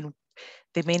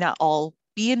 They may not all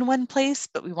be in one place,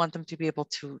 but we want them to be able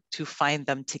to find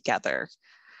them together.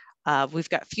 We've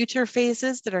got future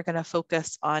phases that are going to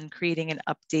focus on creating and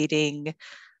updating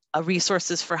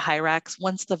resources for Hyrax.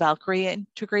 Once the Valkyrie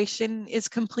integration is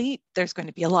complete, there's going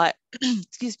to be a lot,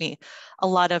 excuse me, a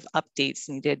lot of updates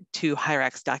needed to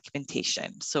Hyrax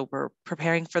documentation. So we're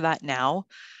preparing for that now.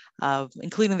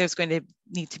 Including there's going to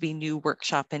need to be new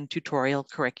workshop and tutorial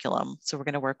curriculum. So we're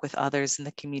going to work with others in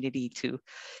the community to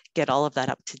get all of that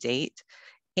up to date.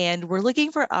 And we're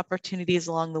looking for opportunities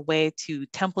along the way to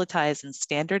templatize and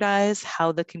standardize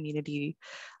how the community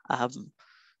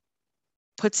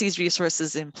puts these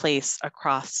resources in place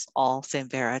across all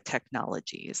Samvera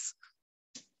technologies.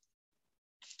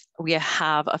 We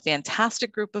have a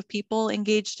fantastic group of people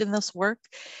engaged in this work.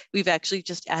 We've actually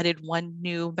just added one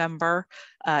new member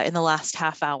in the last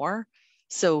half hour.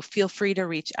 So feel free to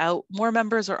reach out. More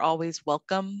members are always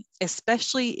welcome,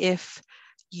 especially if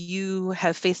you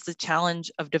have faced the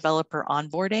challenge of developer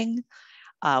onboarding.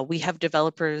 We have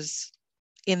developers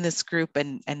in this group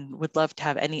and would love to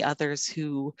have any others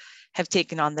who have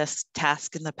taken on this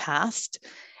task in the past,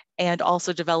 and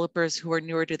also developers who are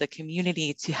newer to the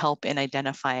community to help in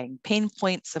identifying pain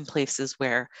points and places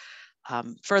where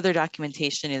further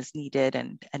documentation is needed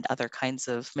and other kinds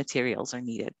of materials are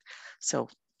needed. So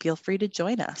feel free to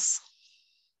join us.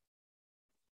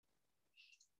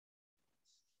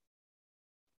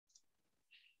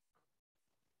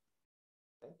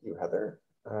 Thank you, Heather.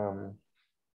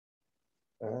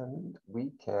 And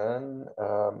we can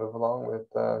move along with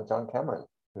John Cameron,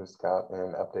 who's got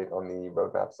an update on the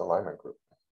Roadmaps Alignment Group.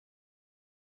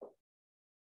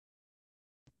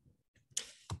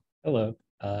 Hello,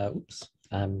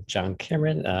 I'm John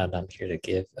Cameron, and I'm here to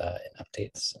give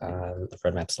updates on the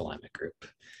Roadmaps Alignment Group.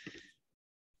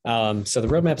 So the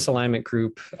Roadmaps Alignment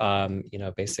Group,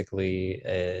 basically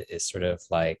is sort of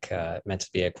like meant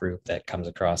to be a group that comes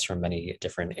across from many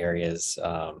different areas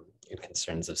in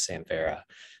concerns of Samvera.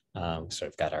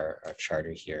 Sort of got our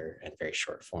charter here in very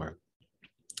short form.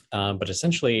 But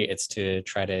essentially, it's to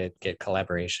try to get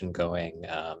collaboration going,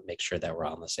 make sure that we're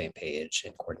all on the same page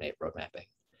and coordinate road mapping.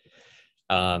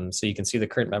 So you can see the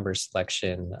current member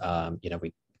selection.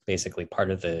 We basically,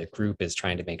 part of the group is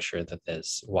trying to make sure that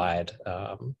there's wide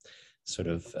sort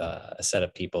of a set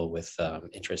of people with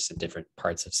interests in different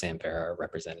parts of Samvera are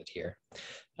represented here,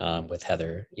 with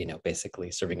Heather, basically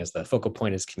serving as the focal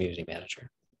point as community manager.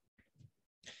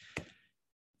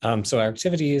 So our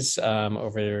activities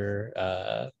over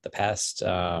the past,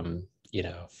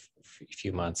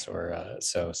 few months or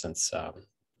so since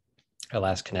our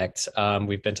last Connect,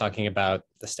 we've been talking about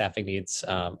the staffing needs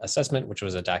assessment, which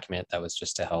was a document that was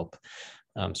just to help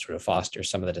sort of foster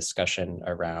some of the discussion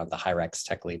around the Hyrax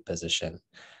tech lead position.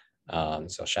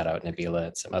 So shout out Nabila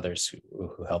and some others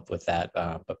who helped with that.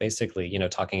 But basically,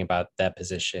 talking about that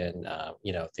position,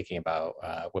 thinking about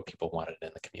what people wanted in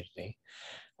the community.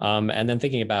 And then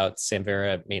thinking about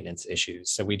Samvera maintenance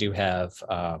issues. So we do have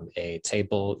a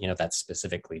table, that's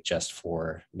specifically just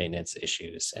for maintenance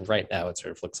issues. And right now it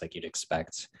sort of looks like you'd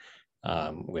expect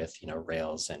with,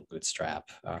 Rails and Bootstrap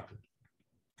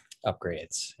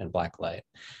upgrades and Blacklight.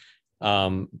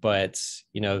 But,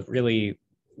 really,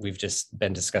 we've just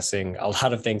been discussing a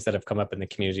lot of things that have come up in the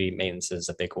community. Maintenance is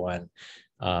a big one.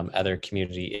 Other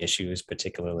community issues,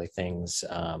 particularly things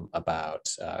about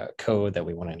code that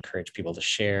we want to encourage people to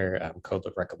share, code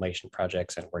of reclamation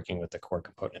projects, and working with the core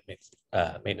component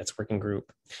maintenance working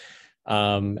group.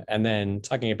 And then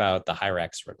talking about the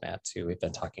Hyrax roadmap too. We've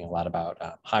been talking a lot about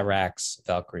Hyrax,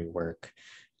 Valkyrie work,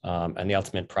 and the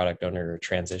ultimate product owner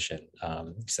transition,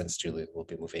 since Julie will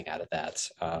be moving out of that.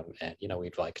 And,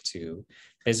 we'd like to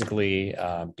basically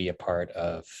be a part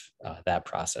of that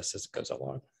process as it goes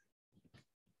along.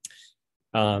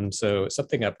 So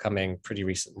something upcoming pretty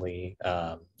recently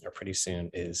or pretty soon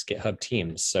is GitHub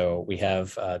Teams. So we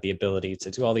have the ability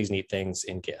to do all these neat things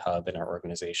in GitHub in our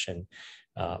organization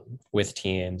with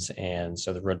Teams. And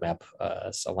so the Roadmap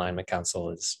Alignment Council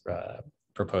is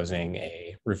proposing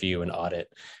a review and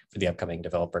audit for the upcoming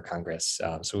Developer Congress.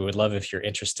 So we would love if you're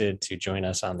interested to join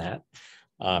us on that.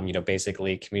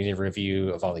 Basically community review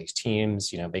of all these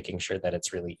teams, making sure that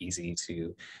it's really easy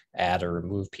to add or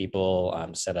remove people,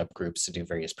 set up groups to do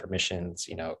various permissions,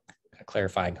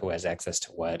 clarifying who has access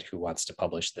to what, who wants to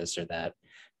publish this or that,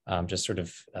 just sort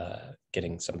of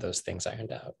getting some of those things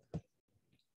ironed out.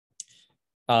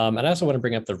 And I also want to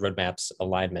bring up the roadmaps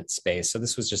alignment space. So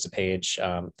this was just a page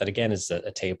that again is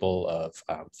a table of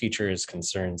features,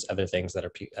 concerns, other things that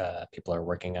people are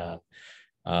working on.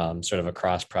 Sort of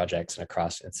across projects and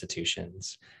across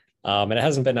institutions. And it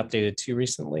hasn't been updated too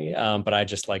recently, but I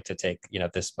just like to take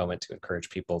this moment to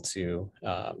encourage people to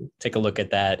take a look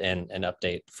at that and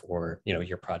update for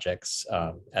your projects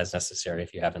as necessary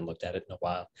if you haven't looked at it in a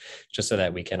while, just so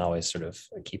that we can always sort of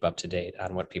keep up to date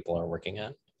on what people are working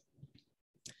on.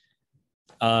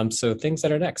 So things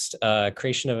that are next,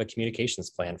 creation of a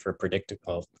communications plan for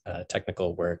predictable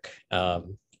technical work. I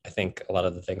think a lot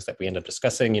of the things that we end up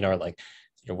discussing, are like,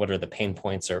 what are the pain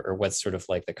points or what's sort of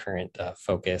like the current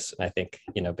focus? And I think,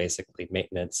 basically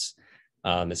maintenance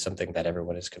is something that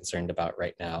everyone is concerned about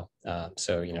right now.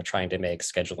 So, trying to make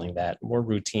scheduling that more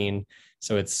routine.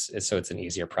 So it's an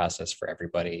easier process for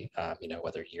everybody,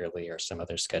 whether yearly or some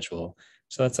other schedule.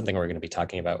 So that's something we're going to be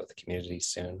talking about with the community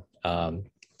soon.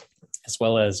 As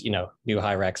well as, new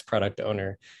Hyrax product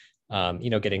owner,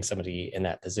 getting somebody in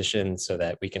that position so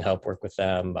that we can help work with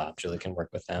them. Julie can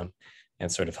work with them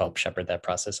and sort of help shepherd that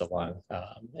process along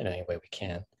in any way we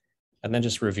can. And then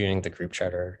just reviewing the group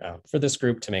charter for this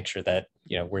group to make sure that,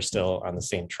 we're still on the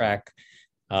same track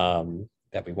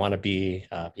that we want to be,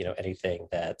 anything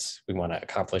that we want to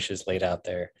accomplish is laid out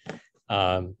there,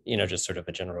 just sort of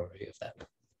a general review of that.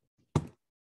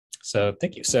 So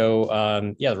thank you. So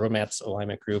the Roadmaps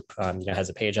Alignment Group has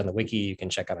a page on the wiki. You can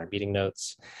check out our meeting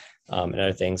notes and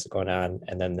other things going on.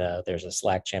 And then there's a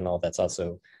Slack channel that's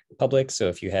also public. So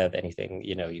if you have anything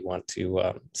you want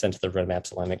to send to the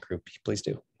Roadmaps Alignment Group, please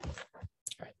do. All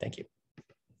right, thank you.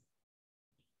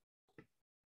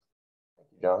 Thank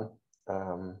you, John.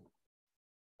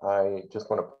 I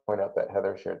just want to point out that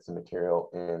Heather shared some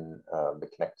material in the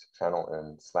Connect channel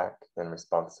in Slack in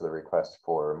response to the request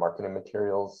for marketing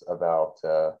materials about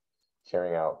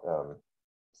sharing out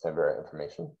Samvera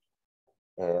information.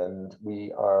 And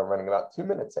we are running about 2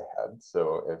 minutes ahead.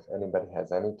 So if anybody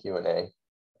has any Q&A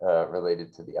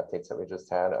related to the updates that we just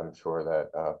had, I'm sure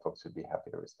that folks would be happy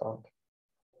to respond.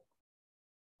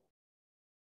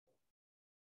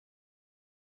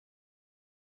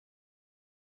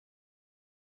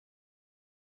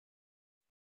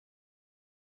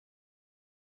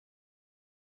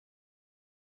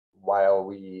 While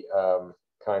we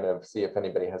kind of see if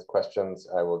anybody has questions,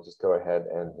 I will just go ahead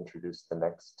and introduce the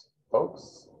next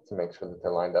folks to make sure that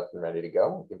they're lined up and ready to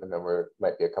go, even though we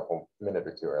might be a minute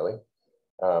or two early.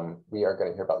 We are going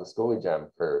to hear about the Schooley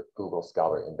Gem for Google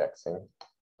Scholar Indexing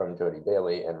from Jody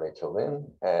Bailey and Rachel Lynn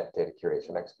at Data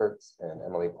Curation Experts and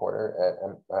Emily Porter at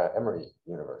Emory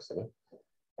University.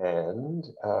 And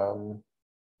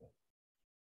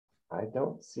I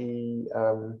don't see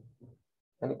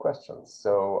any questions.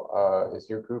 So is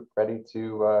your group ready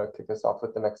to kick us off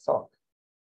with the next talk?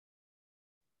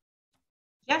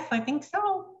 Yes, I think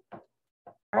so.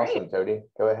 Awesome, Jody.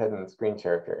 Go ahead and screen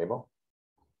share if you're able.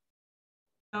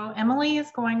 So Emily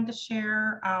is going to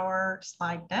share our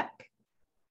slide deck.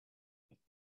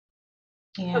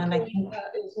 And okay, I think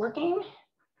that is working.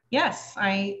 Yes,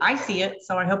 I see it.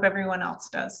 So I hope everyone else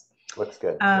does. Looks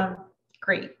good.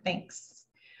 Great, thanks.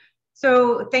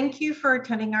 So thank you for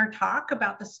attending our talk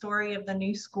about the story of the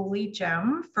new Schooley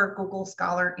Gem for Google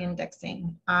Scholar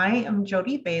Indexing. I am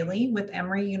Jody Bailey with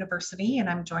Emory University, and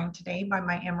I'm joined today by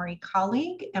my Emory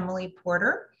colleague, Emily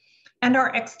Porter, and our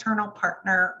external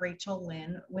partner, Rachel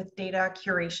Lynn, with Data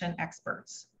Curation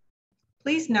Experts.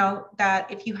 Please note that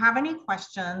if you have any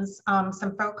questions,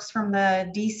 some folks from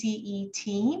the DCE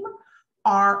team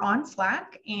are on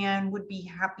Slack and would be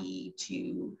happy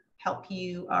to help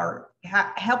you or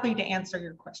help you to answer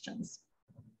your questions.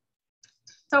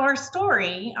 So our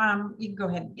story, you can go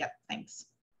ahead. Yep, thanks.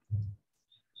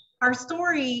 Our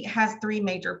story has three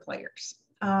major players.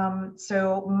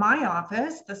 So my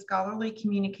office, the Scholarly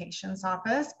Communications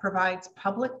Office, provides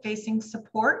public-facing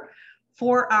support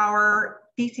for our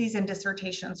theses and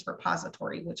dissertations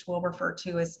repository, which we'll refer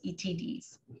to as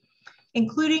ETDs.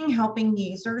 including helping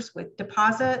users with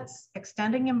deposits,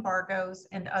 extending embargoes,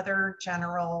 and other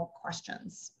general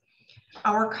questions.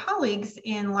 Our colleagues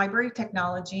in library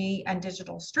technology and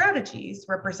digital strategies,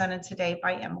 represented today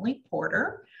by Emily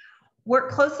Porter,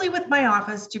 work closely with my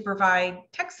office to provide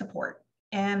tech support,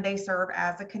 and they serve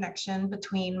as a connection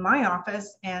between my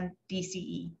office and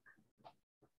DCE.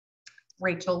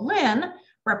 Rachel Lynn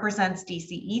represents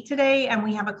DCE today, and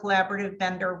we have a collaborative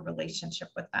vendor relationship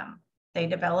with them. They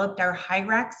developed our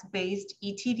Hyrax-based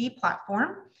ETD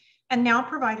platform and now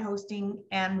provide hosting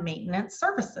and maintenance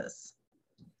services.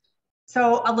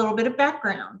 So a little bit of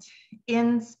background.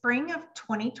 In spring of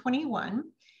 2021,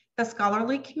 the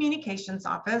Scholarly Communications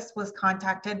Office was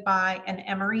contacted by an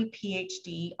Emory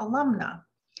PhD alumna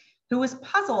who was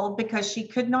puzzled because she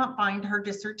could not find her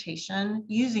dissertation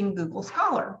using Google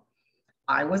Scholar.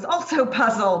 I was also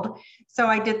puzzled. So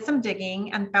I did some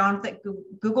digging and found that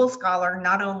Google Scholar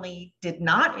not only did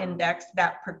not index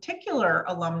that particular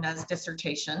alumna's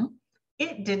dissertation,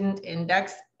 it didn't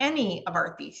index any of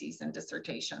our theses and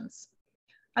dissertations.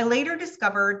 I later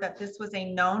discovered that this was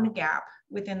a known gap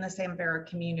within the Samvera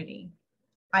community.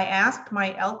 I asked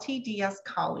my LTDS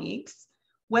colleagues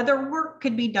whether work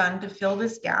could be done to fill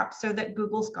this gap so that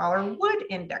Google Scholar would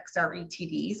index our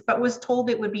ETDs, but was told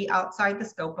it would be outside the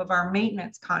scope of our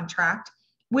maintenance contract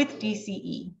with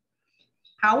DCE.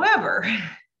 However,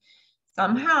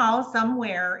 somehow,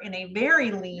 somewhere in a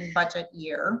very lean budget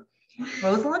year,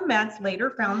 Rosalind Metz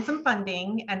later found some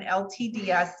funding, and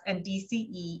LTDS and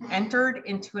DCE entered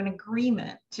into an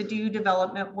agreement to do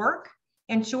development work,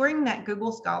 ensuring that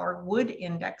Google Scholar would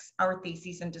index our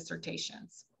theses and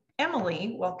dissertations.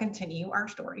 Emily will continue our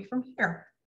story from here.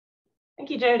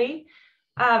 Thank you, Jody.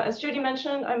 As Jody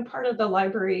mentioned, I'm part of the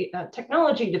library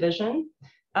technology division.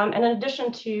 And in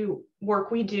addition to work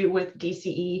we do with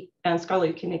DCE and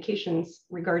Scholarly Communications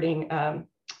regarding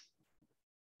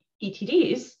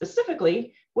ETDs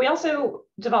specifically, we also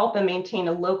develop and maintain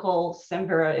a local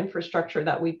Samvera infrastructure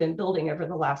that we've been building over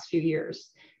the last few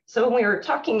years. So when we were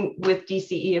talking with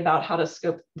DCE about how to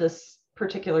scope this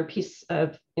particular piece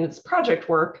of its project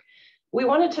work, we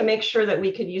wanted to make sure that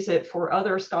we could use it for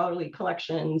other scholarly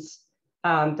collections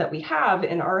that we have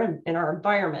in our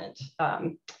environment.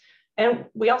 And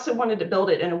we also wanted to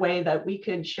build it in a way that we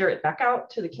could share it back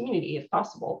out to the community if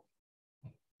possible.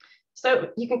 So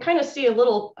you can kind of see a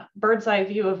little bird's eye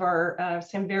view of our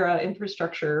Samvera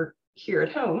infrastructure here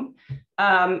at home.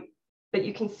 But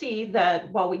you can see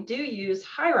that while we do use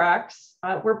Hyrax,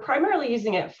 we're primarily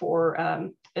using it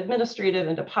for administrative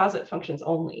and deposit functions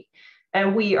only.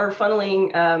 And we are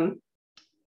funneling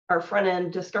our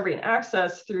front-end discovery and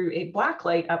access through a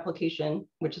Blacklight application,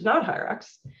 which is not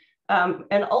Hyrax.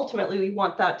 And ultimately, we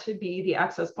want that to be the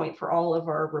access point for all of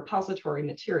our repository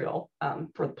material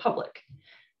for the public.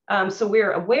 So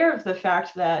we're aware of the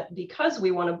fact that because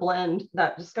we want to blend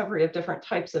that discovery of different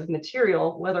types of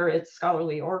material, whether it's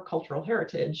scholarly or cultural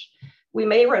heritage, we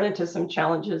may run into some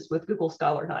challenges with Google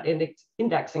Scholar not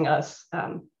indexing us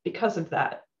because of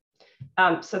that.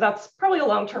 So that's probably a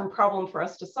long-term problem for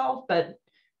us to solve, but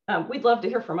we'd love to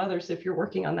hear from others if you're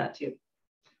working on that too.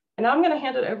 And now I'm going to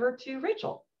hand it over to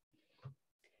Rachel.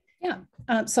 Yeah,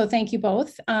 so thank you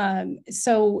both. In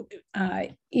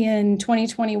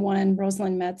 2021,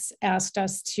 Rosalind Metz asked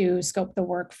us to scope the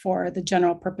work for the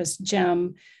general purpose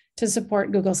GEM to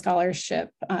support Google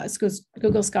Scholarship,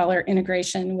 Google Scholar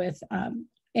integration with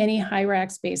any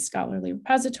Hyrax-based scholarly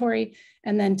repository,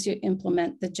 and then to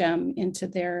implement the GEM into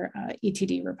their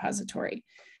ETD repository.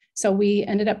 So we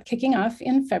ended up kicking off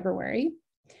in February.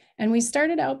 And we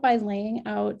started out by laying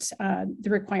out the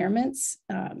requirements.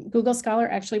 Google Scholar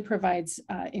actually provides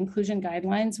inclusion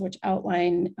guidelines, which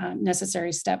outline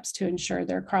necessary steps to ensure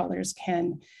their crawlers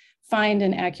can find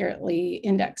and accurately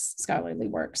index scholarly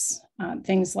works.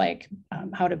 Things like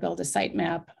how to build a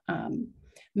sitemap,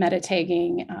 meta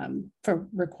tagging for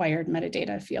required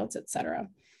metadata fields, et cetera.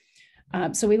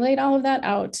 So we laid all of that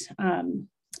out.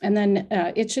 And then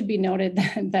it should be noted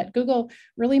that Google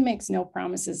really makes no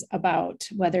promises about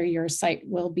whether your site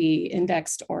will be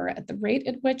indexed or at the rate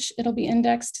at which it'll be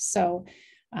indexed. So,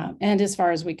 and as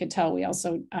far as we could tell, we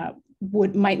also they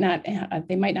might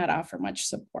not offer much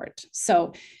support.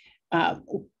 So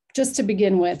just to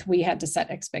begin with, we had to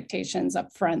set expectations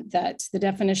up front that the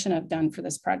definition of done for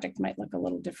this project might look a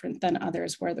little different than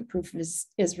others where the proof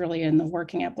is really in the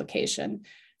working application.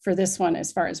 For this one,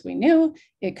 as far as we knew,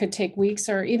 it could take weeks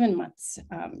or even months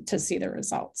to see the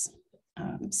results.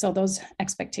 So those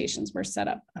expectations were set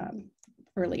up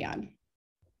early on.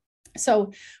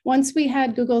 So once we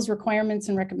had Google's requirements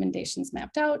and recommendations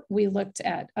mapped out, we looked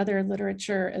at other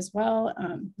literature as well.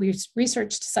 We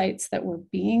researched sites that were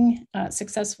being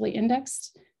successfully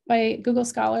indexed by Google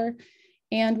Scholar.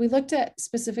 And we looked at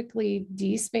specifically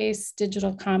DSpace,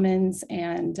 Digital Commons,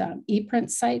 and ePrint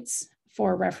sites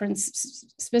for reference,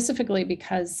 specifically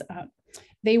because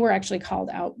they were actually called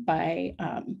out by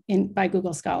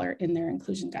Google Scholar in their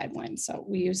inclusion guidelines. So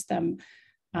we used them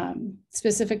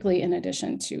specifically in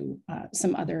addition to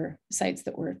some other sites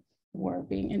that were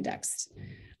being indexed.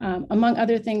 Among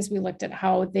other things, we looked at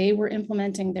how they were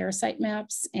implementing their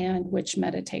sitemaps and which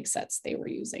meta tag sets they were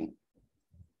using.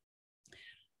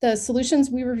 The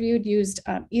solutions we reviewed used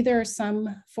either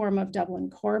some form of Dublin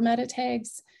core meta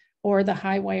tags or the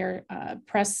Highwire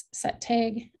press set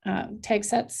tag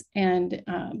sets, and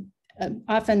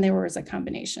often there was a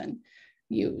combination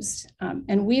used.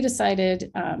 And we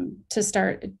decided to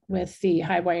start with the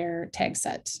Highwire tag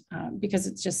set because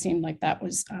it just seemed like that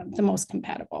was the most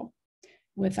compatible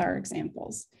with our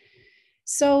examples.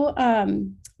 So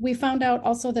we found out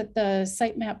also that the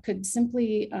sitemap could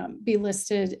simply be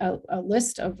listed, a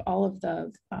list of all of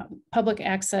the public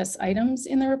access items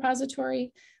in the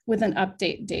repository with an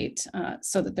update date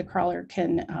so that the crawler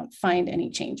can find any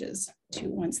changes to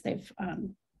once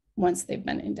they've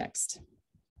been indexed.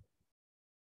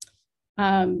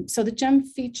 So the GEM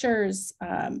features,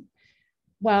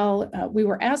 while we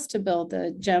were asked to build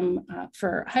the GEM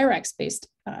for Hyrax-based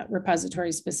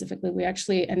repositories specifically, we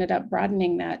actually ended up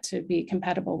broadening that to be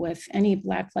compatible with any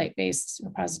Blacklight-based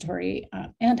repository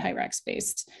and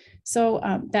Hyrax-based. So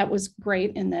that was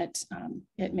great in that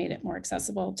it made it more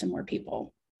accessible to more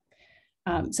people.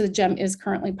 So the GEM is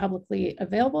currently publicly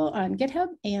available on GitHub,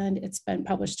 and it's been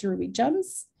published to Ruby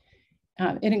Gems.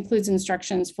 It includes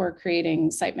instructions for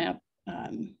creating sitemap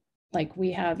like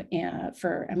we have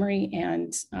for Emory,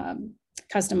 and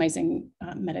customizing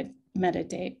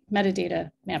metadata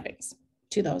mappings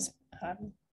to those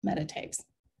meta tags.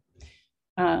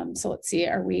 So let's see,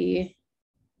 are we,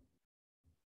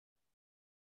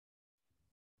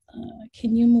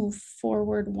 can you move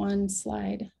forward one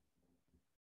slide?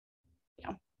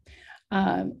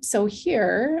 Yeah. So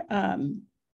here,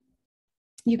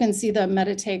 you can see the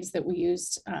meta tags that we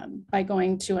used by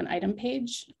going to an item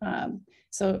page.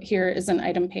 So here is an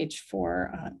item page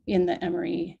for in the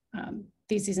Emory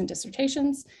theses and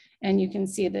dissertations. And you can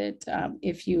see that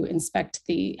if you inspect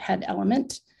the head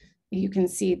element, you can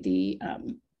see the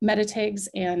meta tags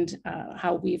and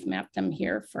how we've mapped them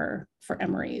here for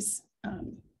Emory's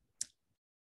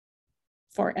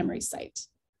site.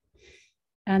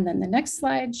 And then the next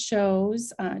slide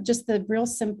shows just the real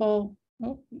simple,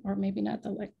 oh, or maybe not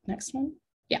the next one.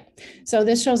 Yeah, so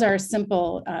this shows our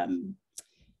simple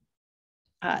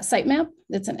sitemap.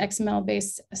 It's an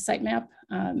XML-based sitemap.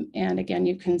 And again,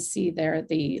 you can see there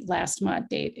the last mod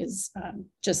date is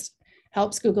just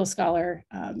helps Google Scholar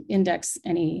index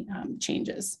any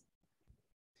changes.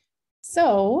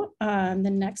 So on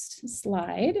the next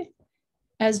slide,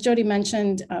 as Jody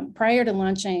mentioned, prior to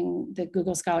launching the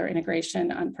Google Scholar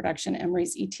integration on production,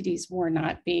 Emory's ETDs were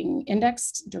not being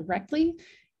indexed directly.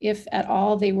 If at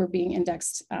all, they were being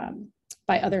indexed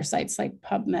by other sites like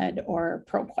PubMed or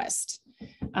ProQuest.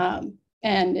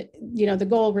 And the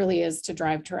goal really is to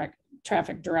drive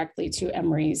traffic directly to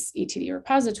Emory's ETD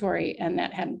repository, and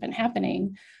that hadn't been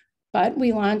happening. But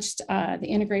we launched the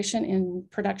integration in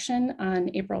production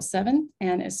on April 7th,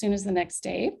 and as soon as the next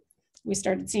day, we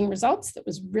started seeing results. That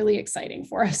was really exciting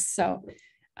for us. So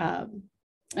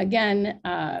again,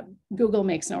 Google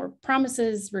makes no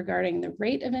promises regarding the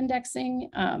rate of indexing.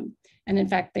 And in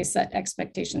fact, they set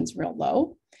expectations real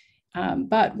low.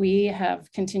 But we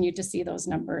have continued to see those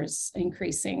numbers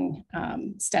increasing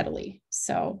steadily.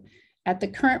 So at the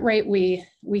current rate, we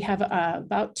have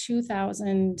about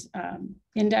 2,000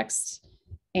 indexed,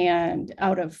 and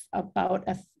out of about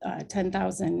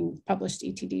 10,000 published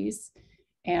ETDs.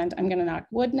 And I'm going to knock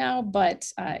wood now, but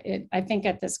I think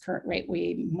at this current rate,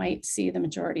 we might see the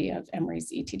majority of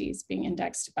Emory's ETDs being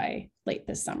indexed by late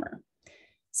this summer.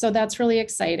 So that's really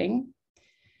exciting.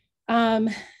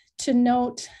 To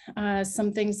note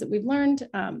some things that we've learned,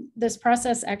 this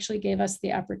process actually gave us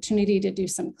the opportunity to do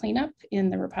some cleanup in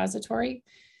the repository.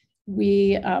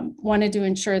 We wanted to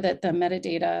ensure that the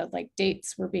metadata, like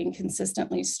dates, were being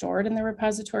consistently stored in the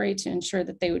repository to ensure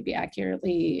that they would be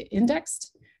accurately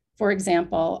indexed. For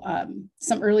example,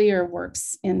 some earlier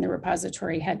works in the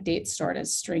repository had dates stored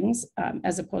as strings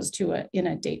as opposed to in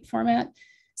a date format.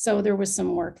 So there was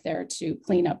some work there to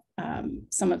clean up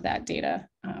some of that data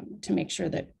to make sure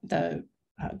that the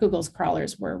Google's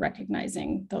crawlers were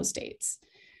recognizing those dates.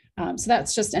 So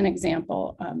that's just an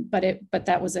example, but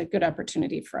that was a good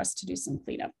opportunity for us to do some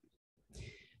cleanup.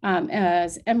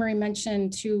 As Emery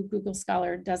mentioned, too, Google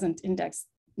Scholar doesn't index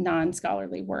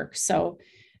non-scholarly work. So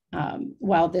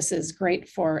while this is great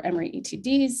for Emory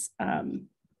ETDs,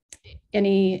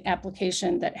 any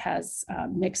application that has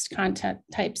mixed content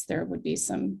types, there would be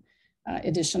some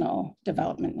additional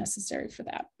development necessary for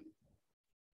that.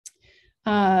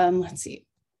 Let's see,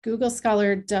 Google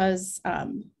Scholar does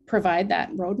provide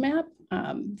that roadmap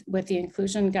with the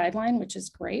inclusion guideline, which is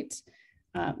great.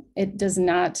 It does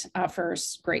not offer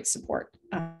great support.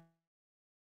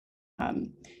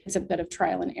 It's a bit of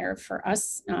trial and error for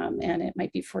us, and it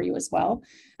might be for you as well.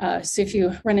 So if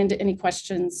you run into any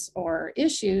questions or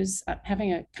issues,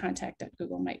 having a contact at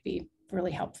Google might be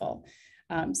really helpful.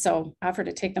 So offer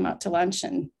to take them out to lunch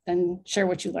and then share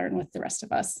what you learn with the rest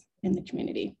of us in the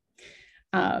community.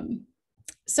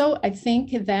 So I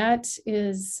think that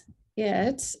is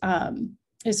it.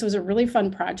 This was a really fun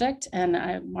project, and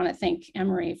I want to thank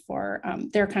Emory for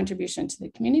their contribution to the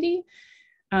community.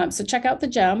 So check out the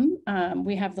GEM.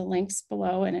 We have the links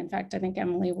below, and in fact, I think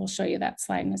Emily will show you that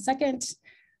slide in a second.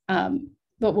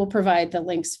 But we'll provide the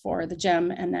links for the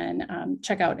GEM, and then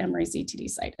check out Emory's ETD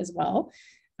site as well.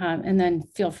 And then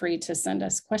feel free to send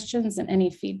us questions and any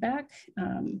feedback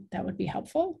that would be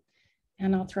helpful.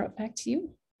 And I'll throw it back to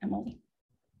you, Emily.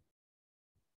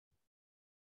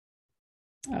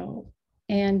 Oh,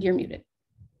 and you're muted.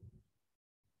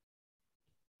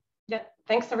 Yeah,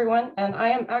 thanks everyone. And I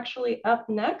am actually up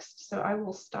next, so I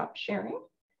will stop sharing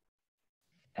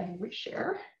and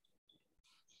reshare.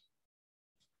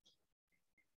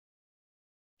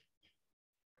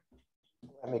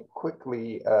 Let me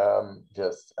quickly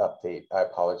just update. I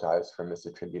apologize for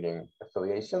misattributing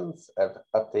affiliations. I've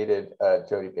updated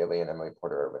Jody Bailey and Emily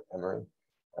Porter with Emory,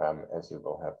 as you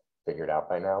will have figured out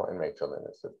by now, and Rachel Lynn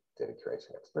is with Data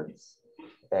Curation Experts.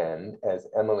 And as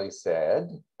Emily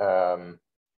said,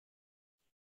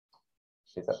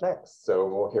 she's up next. So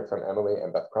we'll hear from Emily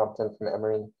and Beth Crompton from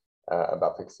Emory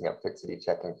about fixing up fixity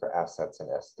checking for assets in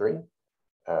S3.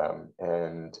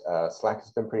 Slack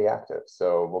has been pretty active,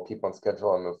 so we'll keep on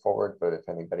schedule and move forward. But if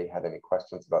anybody had any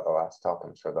questions about the last talk,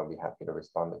 I'm sure they'll be happy to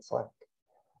respond in Slack.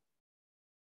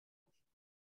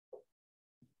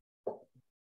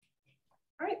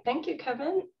 All right, thank you,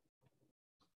 Kevin.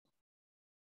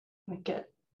 Let me get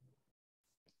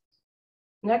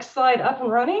next slide up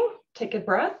and running. Take a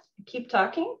breath, keep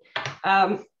talking.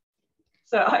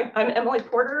 So I'm Emily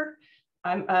Porter.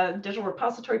 I'm a digital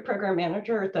repository program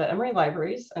manager at the Emory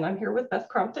Libraries, and I'm here with Beth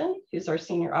Crompton, who's our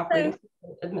senior operating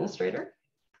administrator.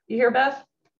 You here, Beth?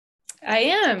 I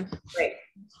am. Great.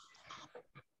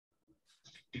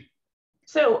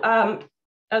 So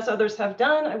as others have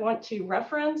done, I want to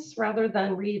reference rather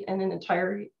than read in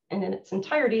its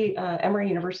entirety Emory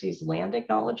University's land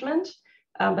acknowledgement,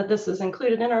 but this is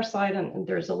included in our slide, and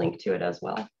there's a link to it as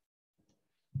well.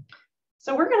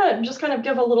 So we're going to just kind of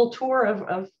give a little tour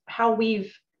of how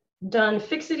we've done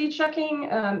fixity checking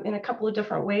in a couple of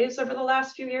different ways over the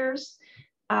last few years.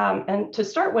 And to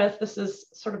start with, this is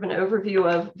sort of an overview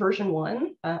of version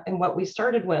 1 and what we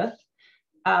started with.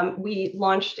 We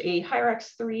launched a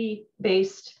HireX 3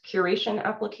 based curation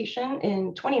application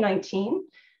in 2019.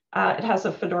 It has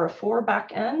a Fedora 4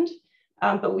 backend,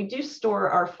 but we do store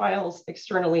our files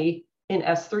externally in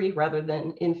S3 rather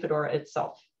than in Fedora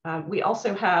itself. We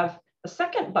also have a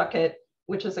second bucket,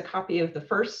 which is a copy of the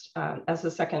first as a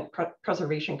second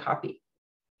preservation copy.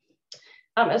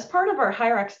 As part of our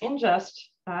HireX ingest,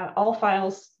 all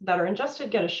files that are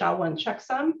ingested get a SHA-1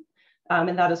 checksum,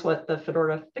 and that is what the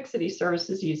Fedora Fixity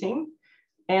service is using.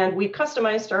 And we've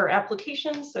customized our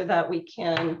application so that we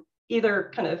can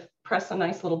either kind of press a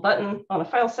nice little button on a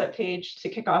file set page to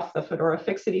kick off the Fedora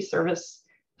Fixity service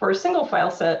for a single file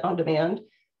set on demand.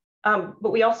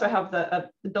 But we also have the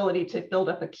ability to build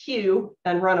up a queue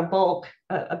and run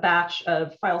a batch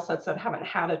of file sets that haven't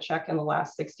had a check in the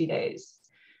last 60 days.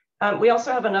 We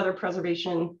also have another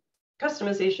preservation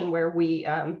customization where we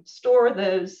store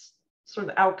those sort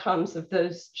of outcomes of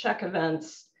those check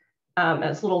events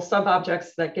as little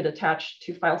sub-objects that get attached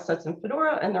to file sets in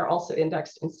Fedora, and they're also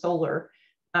indexed in Solr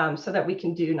so that we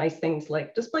can do nice things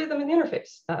like display them in the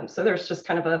interface. So there's just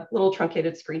kind of a little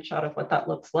truncated screenshot of what that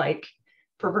looks like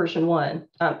for version 1.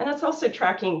 And it's also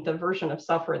tracking the version of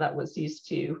software that was used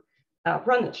to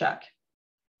run the check.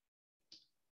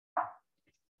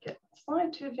 Get the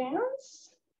slide to advance.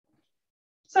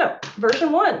 So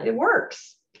version 1, it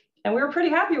works. And we were pretty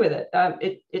happy with it.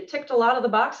 It ticked a lot of the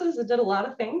boxes. It did a lot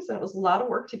of things, and it was a lot of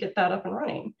work to get that up and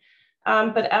running.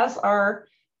 But as our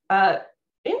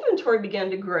inventory began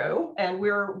to grow and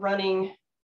we're running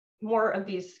more of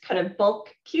these kind of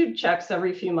bulk queued checks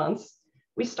every few months,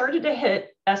 we started to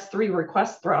hit S3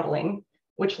 request throttling,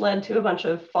 which led to a bunch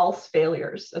of false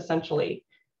failures, essentially.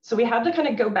 So we had to kind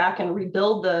of go back and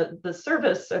rebuild the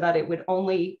service so that it would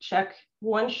only check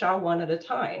one SHA-1 at a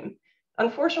time.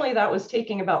 Unfortunately, that was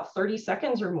taking about 30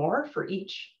 seconds or more for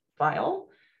each file.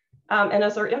 And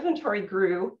as our inventory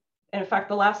grew, and in fact,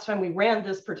 the last time we ran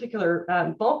this particular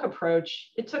bulk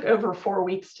approach, it took over 4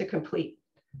 weeks to complete,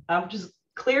 which is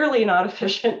clearly not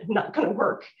efficient, not going to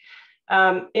work.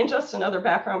 Ingest and other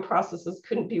background processes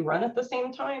couldn't be run at the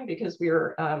same time because we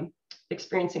were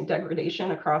experiencing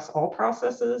degradation across all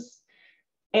processes.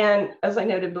 And as I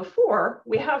noted before,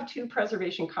 we have 2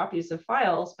 preservation copies of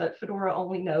files, but Fedora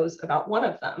only knows about one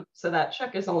of them. So that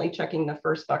check is only checking the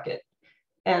first bucket.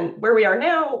 And where we are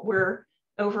now, we're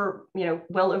over,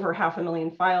 well over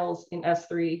 500,000 files in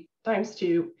S3 ×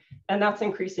 2, and that's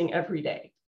increasing every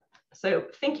day. So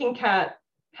Thinking Cat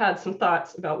had some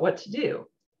thoughts about what to do.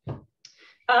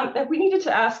 And we needed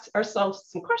to ask ourselves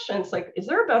some questions like, is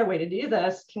there a better way to do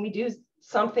this? Can we do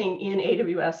something in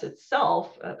AWS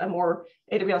itself, a more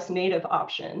AWS native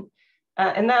option?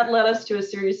 And that led us to a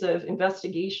series of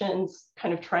investigations,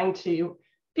 kind of trying to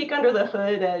peek under the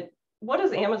hood at what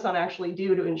does Amazon actually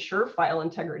do to ensure file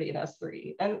integrity in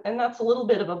S3? And that's a little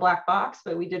bit of a black box,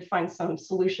 but we did find some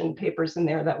solution papers in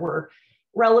there that were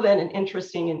relevant and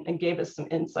interesting and gave us some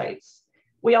insights.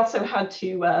 We also had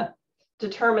to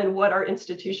determine what our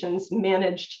institution's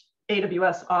managed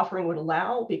AWS offering would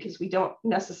allow, because we don't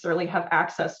necessarily have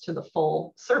access to the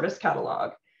full service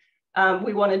catalog.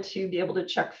 We wanted to be able to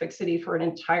check fixity for an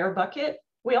entire bucket.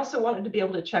 We also wanted to be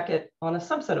able to check it on a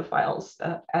subset of files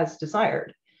as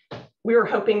desired. We were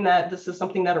hoping that this is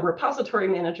something that a repository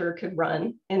manager could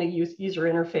run in a user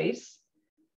interface.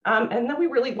 And then we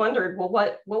really wondered, well,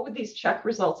 what would these check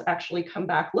results actually come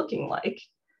back looking like?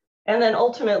 And then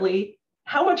ultimately,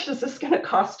 how much is this going to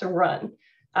cost to run?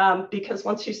 Because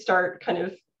once you start kind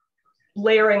of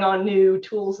layering on new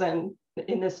tools and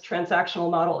in this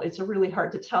transactional model, it's really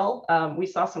hard to tell. We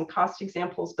saw some cost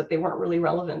examples, but they weren't really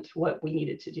relevant to what we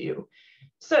needed to do.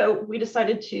 So we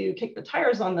decided to kick the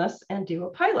tires on this and do a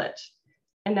pilot.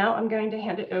 And now I'm going to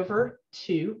hand it over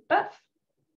to Beth.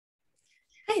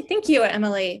 Hi, thank you,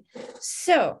 Emily.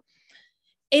 So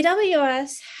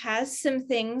AWS has some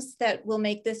things that will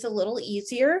make this a little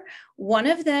easier. One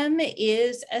of them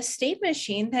is a state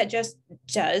machine that just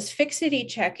does fixity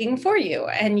checking for you.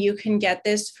 And you can get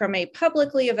this from a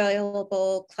publicly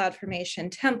available CloudFormation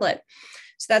template.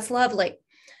 So that's lovely.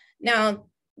 Now,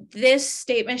 this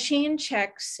state machine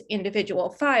checks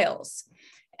individual files.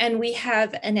 And we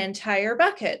have an entire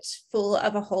bucket full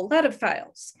of a whole lot of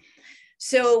files.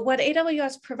 So what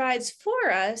AWS provides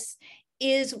for us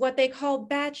is what they call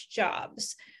batch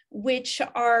jobs, which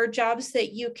are jobs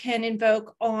that you can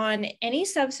invoke on any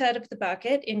subset of the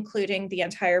bucket, including the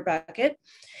entire bucket.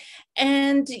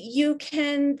 And you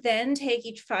can then take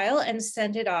each file and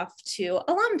send it off to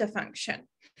a Lambda function.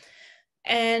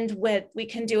 And what we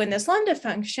can do in this Lambda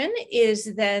function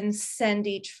is then send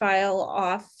each file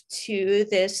off to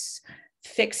this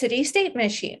fixity state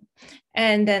machine.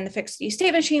 And then the fixity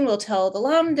state machine will tell the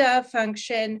Lambda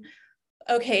function,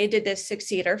 okay, did this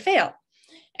succeed or fail?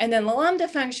 And then the Lambda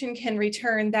function can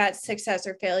return that success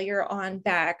or failure on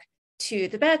back to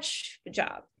the batch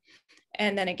job.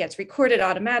 And then it gets recorded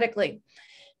automatically.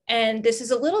 And this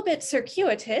is a little bit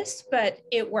circuitous, but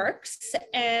it works,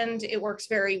 and it works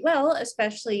very well,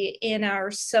 especially in our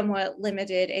somewhat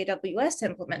limited AWS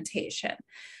implementation.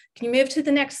 Can you move to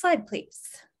the next slide, please?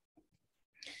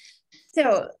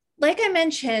 So, like I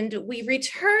mentioned, we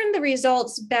return the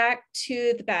results back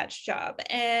to the batch job,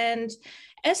 and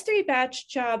S3 batch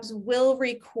jobs will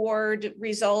record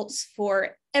results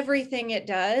for everything it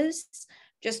does,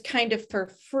 just kind of for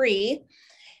free,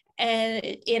 and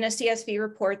in a CSV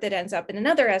report that ends up in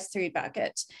another S3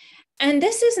 bucket. And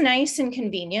this is nice and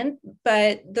convenient,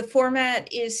 but the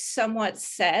format is somewhat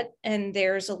set, and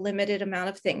there's a limited amount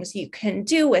of things you can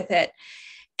do with it.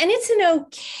 And it's an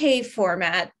okay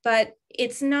format, but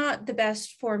it's not the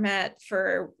best format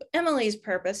for Emily's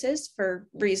purposes for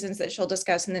reasons that she'll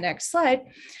discuss in the next slide.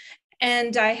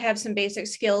 And I have some basic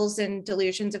skills in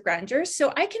delusions of grandeur,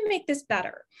 so I can make this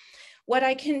better. What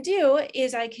I can do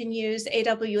is I can use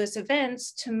AWS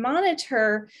events to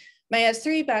monitor my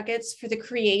S3 buckets for the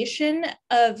creation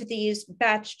of these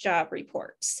batch job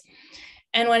reports.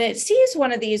 And when it sees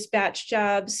one of these batch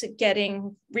jobs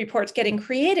reports getting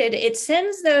created, it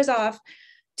sends those off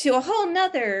to a whole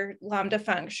nother Lambda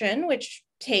function, which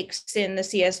takes in the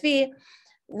CSV,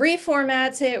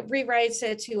 reformats it, rewrites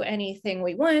it to anything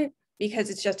we want, because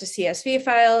it's just a CSV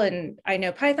file and I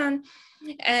know Python.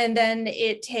 and then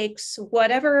it takes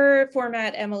whatever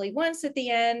format Emily wants at the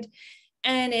end,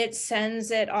 and it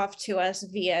sends it off to us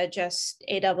via just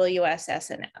AWS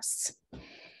SNS.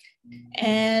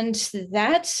 And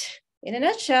that, in a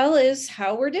nutshell, is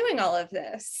how we're doing all of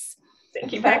this.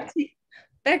 Thank you, Beth.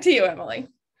 Back to you, Emily.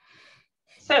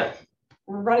 So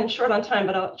we're running short on time,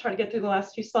 but I'll try to get through the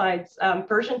last 2 slides.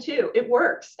 Version 2, it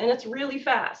works and it's really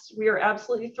fast. We are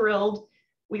absolutely thrilled.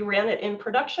 We ran it in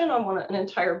production on an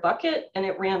entire bucket, and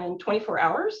it ran in 24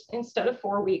 hours instead of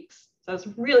 4 weeks. So it's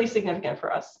really significant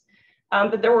for us.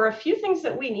 But there were a few things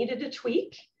that we needed to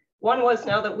tweak. One was,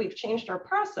 now that we've changed our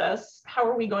process, how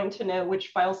are we going to know which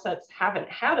file sets haven't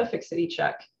had a fixity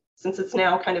check, since it's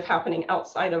now kind of happening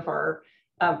outside of our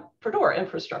Fedora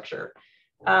infrastructure?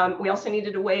 We also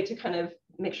needed a way to kind of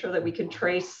make sure that we could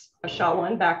trace a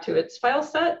SHA-1 back to its file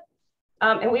set.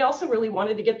 And we also really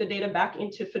wanted to get the data back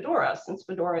into Fedora, since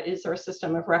Fedora is our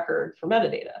system of record for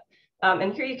metadata.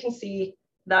 And here you can see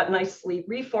that nicely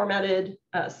reformatted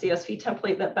CSV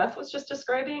template that Beth was just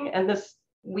describing. And this,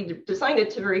 we designed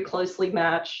it to very closely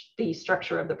match the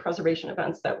structure of the preservation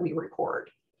events that we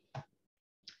record.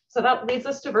 So that leads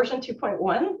us to version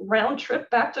 2.1, round trip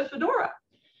back to Fedora.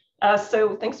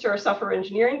 So thanks to our software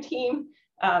engineering team,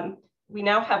 we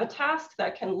now have a task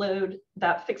that can load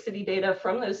that fixity data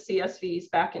from those CSVs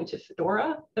back into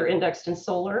Fedora. They're indexed in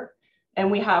Solr.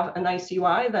 And we have a nice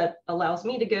UI that allows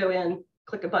me to go in,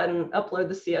 click a button, upload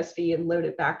the CSV, and load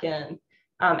it back in.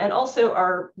 And also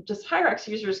our just Hierarchs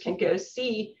users can go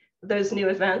see those new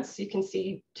events. You can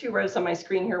see 2 rows on my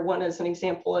screen here. One is an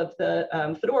example of the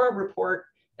Fedora report,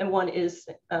 and one is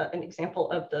an example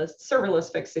of the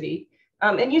serverless fixity.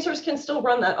 And users can still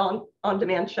run that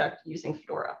on-demand check using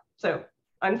Fedora. So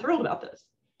I'm thrilled about this.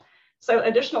 So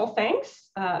additional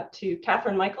thanks to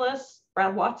Catherine Michaelis,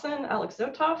 Brad Watson, Alex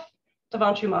Zotoff,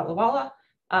 Devanshu Matlawala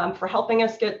for helping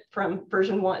us get from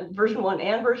version 1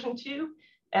 and version 2.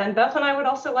 And Beth and I would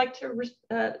also like to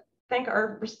thank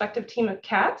our respective team of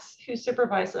cats who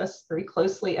supervise us very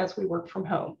closely as we work from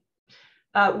home.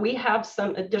 We have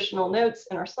some additional notes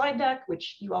in our slide deck,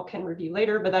 which you all can review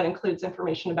later, but that includes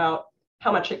information about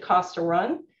how much it costs to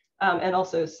run, and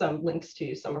also some links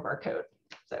to some of our code.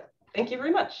 So thank you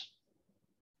very much.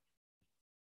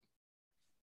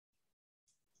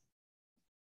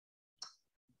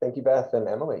 Thank you, Beth and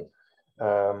Emily.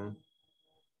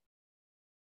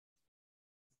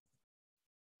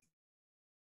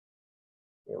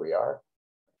 Here we are.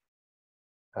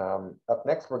 Up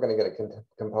next, we're going to get a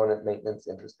component maintenance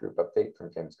interest group update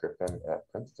from James Griffin at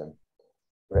Princeton.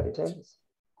 Ready, James?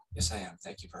 Yes, I am.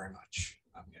 Thank you very much.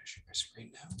 I'm going to share my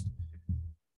screen now.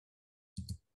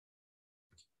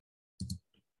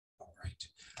 All right.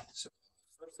 So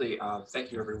firstly,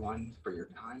 thank you everyone for your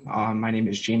time. My name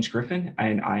is James Griffin,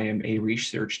 and I am a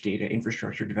research data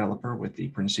infrastructure developer with the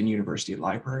Princeton University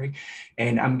Library.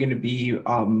 And I'm going to be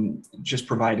just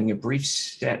providing a brief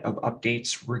set of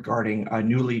updates regarding a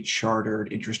newly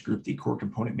chartered interest group, the Core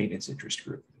Component Maintenance Interest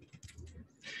Group.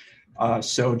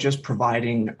 So just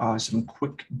providing some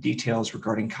quick details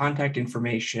regarding contact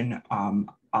information.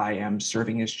 I am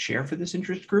serving as chair for this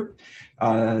interest group.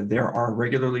 There are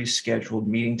regularly scheduled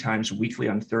meeting times weekly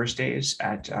on Thursdays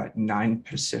at 9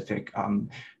 Pacific,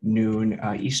 noon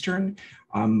Eastern.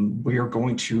 We are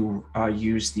going to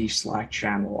use the Slack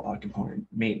channel component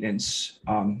maintenance.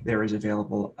 There is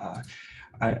available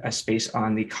a space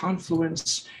on the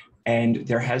Confluence. And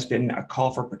there has been a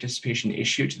call for participation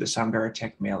issued to the Samvera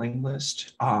Tech mailing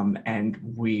list. And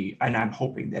I'm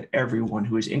hoping that everyone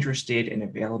who is interested and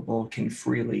available can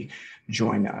freely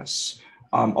join us.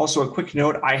 Also, a quick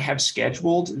note, I have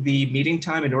scheduled the meeting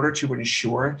time in order to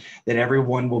ensure that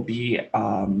everyone will be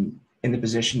in the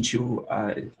position to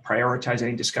prioritize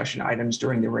any discussion items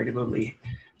during the regularly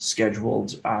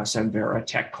scheduled Samvera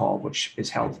Tech call, which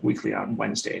is held weekly on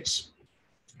Wednesdays.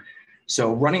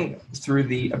 So running through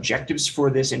the objectives for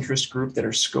this interest group that are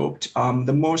scoped,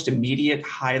 the most immediate,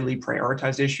 highly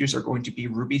prioritized issues are going to be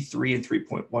Ruby 3 and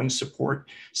 3.1 support.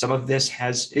 Some of this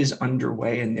is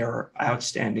underway, and there are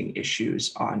outstanding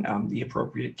issues on the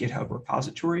appropriate GitHub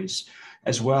repositories,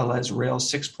 as well as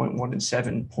Rails 6.1 and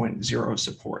 7.0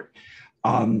 support.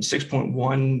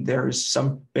 6.1, there's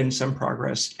been some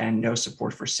progress and no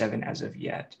support for 7 as of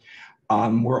yet.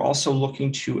 We're also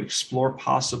looking to explore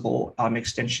possible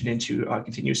extension into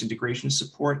continuous integration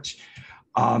support.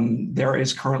 There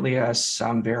is currently a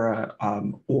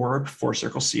Samvera org for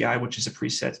Circle CI, which is a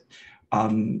preset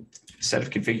set of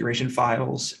configuration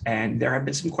files. And there have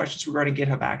been some questions regarding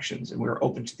GitHub Actions, and we're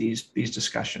open to these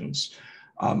discussions.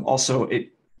 Also,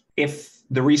 if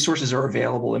the resources are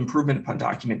available, improvement upon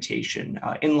documentation,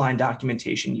 inline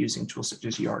documentation using tools such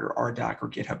as Yard or RDoc or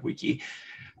GitHub Wiki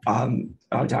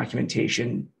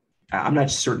documentation. I'm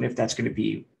not certain if that's going to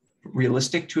be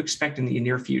realistic to expect in the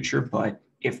near future, but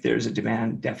if there's a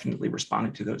demand, definitely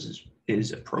responding to those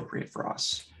is appropriate for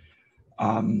us.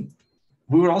 I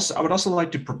would also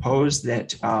like to propose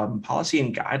that policy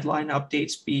and guideline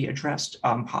updates be addressed,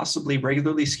 possibly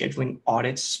regularly scheduling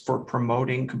audits for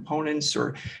promoting components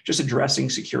or just addressing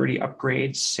security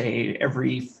upgrades, say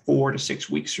every 4 to 6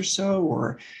 weeks or so,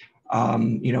 or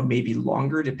maybe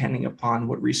longer, depending upon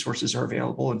what resources are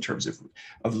available in terms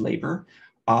of labor.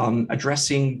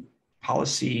 Addressing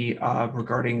policy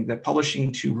regarding the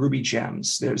publishing to Ruby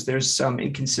gems. There's some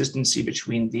inconsistency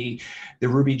between the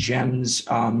Ruby gems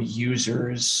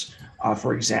users,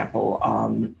 for example,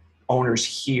 owners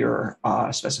here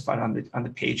specified on the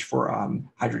page for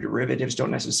Hydra derivatives don't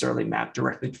necessarily map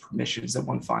directly to permissions that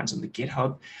one finds on the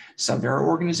GitHub Samvera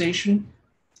organization.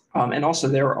 And also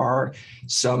there are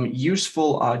some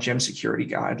useful gem security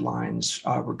guidelines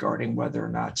regarding whether or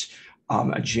not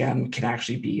a gem can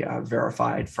actually be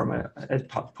verified from a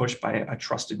push by a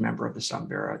trusted member of the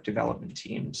Samvera development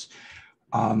teams.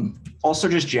 Also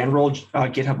just general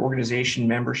GitHub organization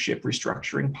membership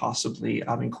restructuring, possibly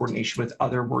in coordination with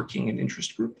other working and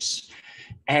interest groups.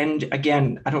 And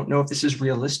again, I don't know if this is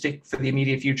realistic for the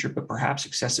immediate future, but perhaps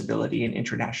accessibility and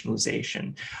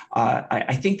internationalization.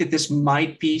 I think that this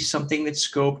might be something that's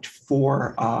scoped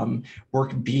for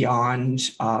work beyond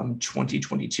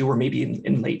 2022 or maybe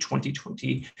in late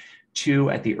 2022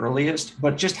 at the earliest,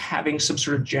 but just having some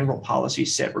sort of general policy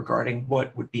set regarding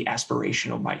what would be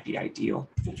aspirational might be ideal.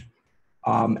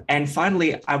 And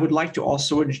finally, I would like to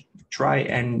also try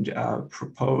and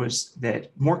propose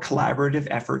that more collaborative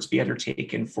efforts be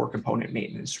undertaken for component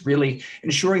maintenance, really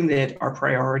ensuring that our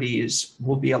priorities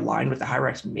will be aligned with the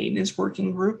Hyrax maintenance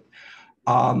working group.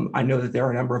 I know that there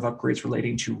are a number of upgrades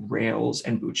relating to Rails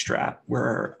and Bootstrap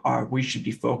where we should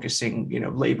be focusing,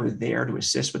 labor there to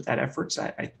assist with that efforts.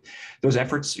 Those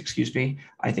efforts, excuse me,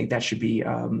 I think that should be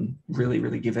really,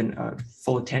 really given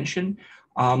full attention.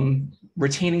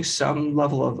 Retaining some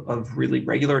level of really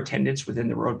regular attendance within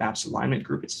the roadmaps alignment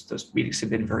group. Those meetings have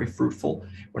been very fruitful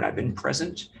when I've been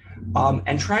present.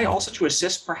 And try also to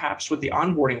assist perhaps with the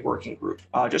onboarding working group,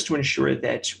 just to ensure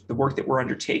that the work that we're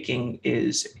undertaking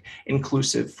is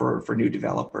inclusive for new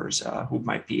developers who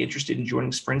might be interested in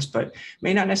joining sprints, but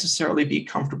may not necessarily be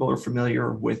comfortable or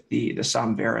familiar with the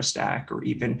Samvera stack or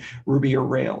even Ruby or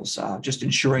Rails, just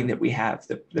ensuring that we have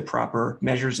the proper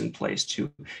measures in place to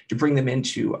bring them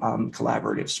into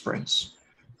collaborative sprints.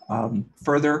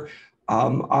 Further,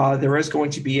 there is going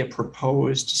to be a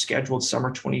proposed scheduled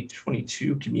summer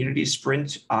 2022 community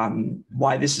sprint.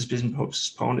 Why this has been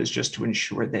postponed is just to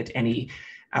ensure that any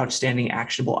outstanding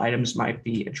actionable items might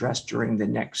be addressed during the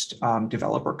next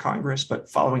developer congress. But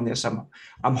following this,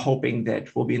 I'm hoping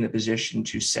that we'll be in the position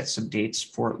to set some dates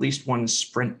for at least one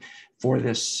sprint for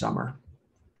this summer.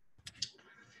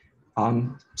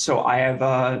 So I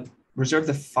have reserve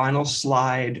the final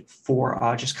slide for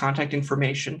just contact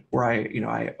information, where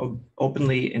I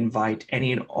openly invite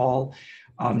any and all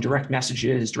direct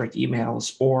messages, direct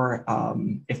emails, or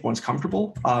if one's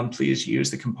comfortable, please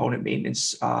use the component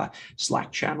maintenance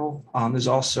Slack channel. There's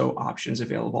also options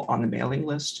available on the mailing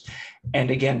list.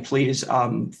 And again, please,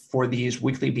 for these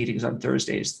weekly meetings on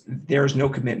Thursdays, there's no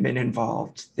commitment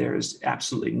involved. There's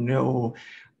absolutely no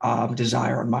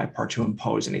desire on my part to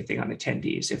impose anything on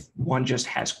attendees. If one just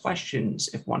has questions,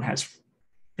 if one has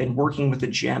been working with a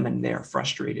gem and they're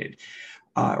frustrated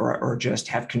or just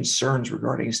have concerns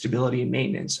regarding stability and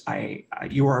maintenance,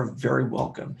 you are very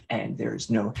welcome. And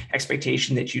there's no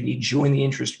expectation that you need to join the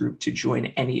interest group to join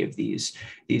any of these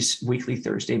weekly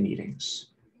Thursday meetings.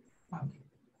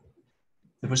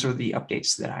 Those are the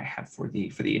updates that I have for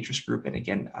the interest group. And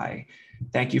again, I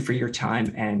thank you for your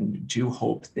time and do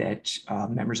hope that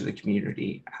members of the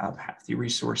community have the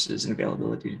resources and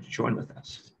availability to join with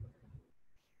us.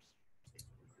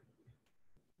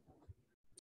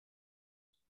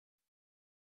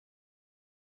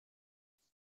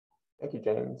 Thank you,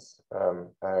 James.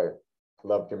 I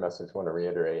loved your message. Want to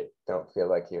reiterate, don't feel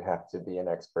like you have to be an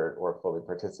expert or fully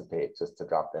participate just to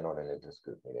drop in on an interest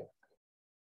group meeting.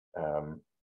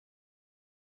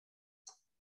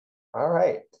 All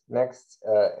right, next,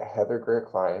 Heather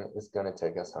Greer-Klein is going to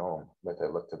take us home with a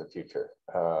look to the future.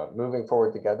 Moving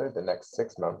forward together the next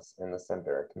 6 months in the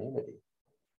Samvera community.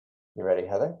 You ready,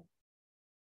 Heather?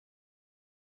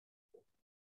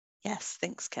 Yes,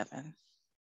 thanks, Kevin.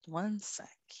 One sec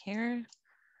here.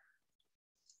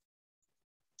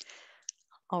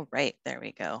 All right, there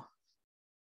we go.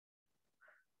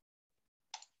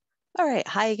 All right,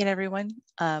 hi again, everyone.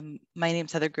 My name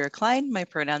is Heather Greer-Klein. My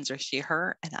pronouns are she,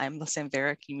 her, and I'm the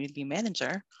Samvera Community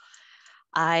Manager.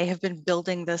 I have been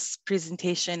building this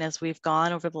presentation as we've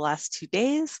gone over the last 2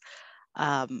 days.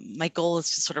 My goal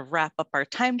is to sort of wrap up our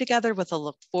time together with a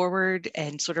look forward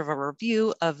and sort of a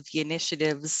review of the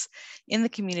initiatives in the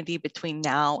community between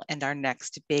now and our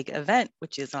next big event,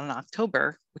 which is on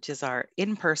October, which is our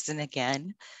in-person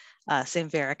again,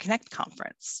 Samvera Connect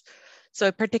conference. So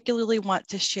I particularly want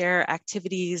to share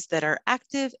activities that are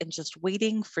active and just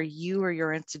waiting for you or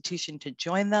your institution to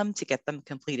join them, to get them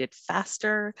completed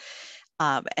faster,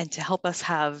 and to help us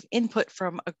have input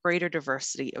from a greater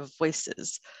diversity of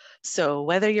voices. So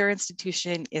whether your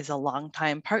institution is a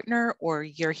longtime partner or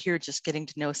you're here just getting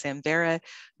to know Samvera,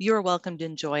 you are welcome to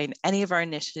join any of our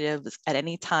initiatives at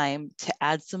any time to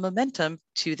add some momentum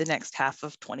to the next half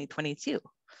of 2022.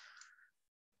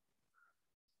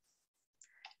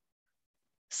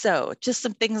 So just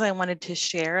some things I wanted to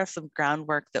share, some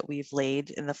groundwork that we've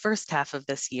laid in the first half of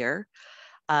this year.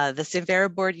 The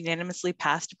Samvera board unanimously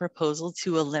passed a proposal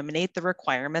to eliminate the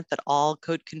requirement that all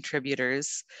code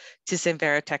contributors to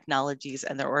Samvera Technologies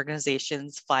and their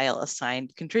organizations file a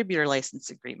signed contributor license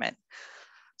agreement.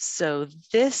 So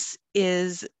this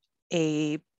is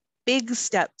a big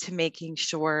step to making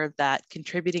sure that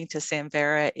contributing to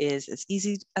Samvera is as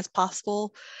easy as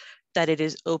possible, that it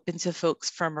is open to folks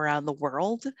from around the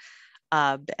world,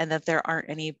 and that there aren't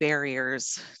any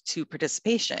barriers to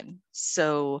participation.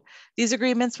 So these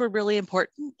agreements were really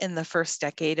important in the first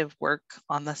decade of work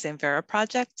on the Samvera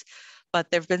project, but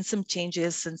there have been some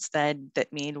changes since then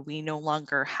that mean we no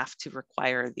longer have to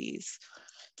require these.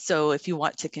 So if you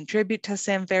want to contribute to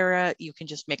Samvera, you can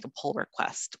just make a pull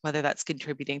request, whether that's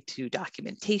contributing to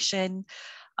documentation,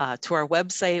 to our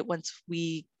website once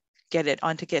we get it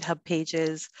onto GitHub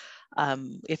pages.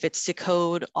 If it's to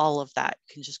code, all of that,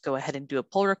 you can just go ahead and do a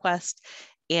pull request.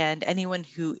 And anyone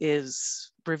who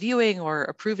is reviewing or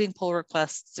approving pull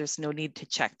requests, there's no need to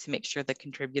check to make sure the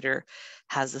contributor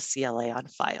has a CLA on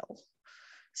file.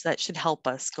 So that should help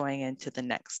us going into the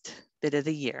next bit of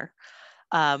the year.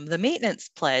 The maintenance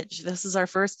pledge, this is our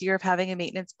first year of having a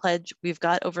maintenance pledge. We've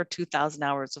got over 2,000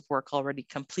 hours of work already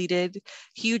completed.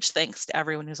 Huge thanks to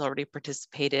everyone who's already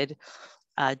participated.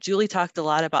 Julie talked a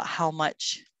lot about how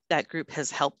much that group has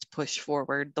helped push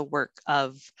forward the work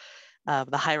of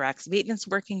the HYRAX maintenance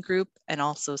working group and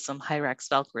also some HYRAX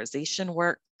valorization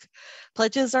work.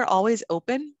 Pledges are always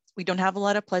open. We don't have a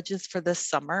lot of pledges for this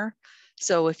summer.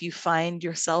 So if you find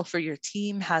yourself or your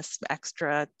team has some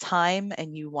extra time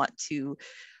and you want to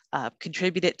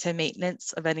contribute it to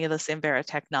maintenance of any of the Samvera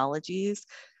technologies,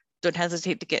 don't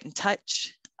hesitate to get in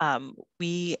touch.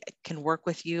 We can work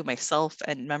with you, myself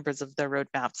and members of the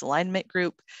Roadmaps Alignment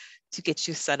Group, to get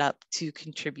you set up to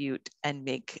contribute and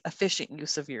make efficient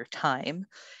use of your time.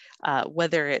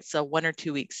 Whether it's a 1 or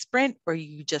 2 week sprint or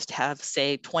you just have,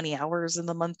 say, 20 hours in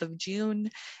the month of June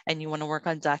and you want to work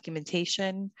on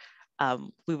documentation,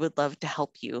 we would love to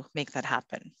help you make that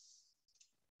happen.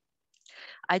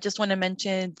 I just want to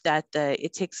mention that the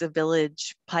It Takes a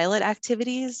Village pilot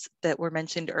activities that were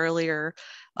mentioned earlier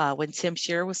when Tim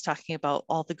Shearer was talking about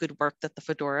all the good work that the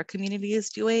Fedora community is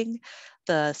doing.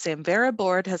 The Samvera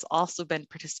board has also been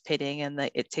participating in the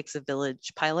It Takes a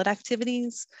Village pilot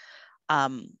activities.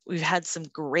 We've had some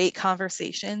great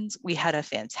conversations. We had a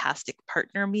fantastic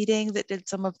partner meeting that did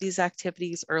some of these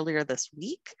activities earlier this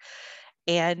week.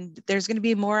 And there's going to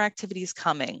be more activities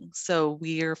coming. So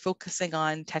we are focusing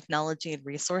on technology and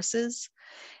resources.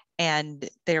 And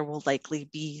there will likely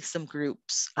be some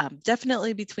groups,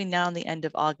 definitely between now and the end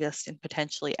of August and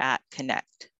potentially at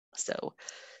Connect. So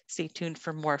stay tuned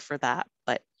for more for that.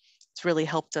 But it's really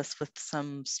helped us with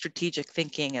some strategic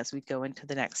thinking as we go into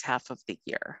the next half of the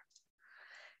year.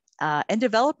 And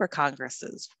developer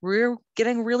congresses, we're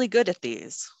getting really good at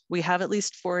these. We have at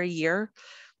least for a year.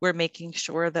 We're making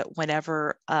sure that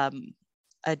whenever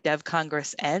a Dev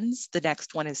Congress ends, the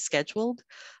next one is scheduled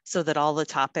so that all the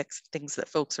topics, things that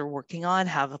folks are working on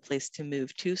have a place to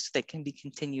move to so they can be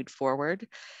continued forward.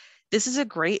 This is a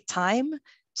great time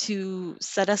to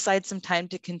set aside some time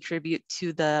to contribute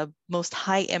to the most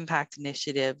high impact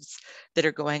initiatives that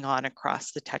are going on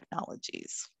across the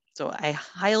technologies. So I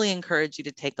highly encourage you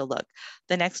to take a look.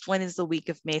 The next one is the week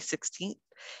of May 16th,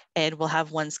 and we'll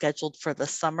have one scheduled for the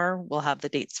summer. We'll have the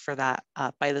dates for that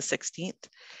by the 16th.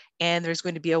 And there's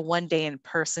going to be a one-day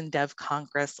in-person Dev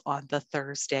Congress on the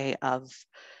Thursday of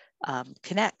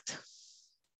Connect.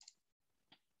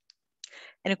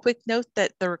 And a quick note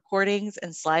that the recordings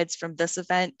and slides from this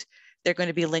event, they're going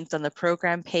to be linked on the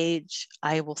program page.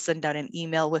 I will send out an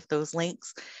email with those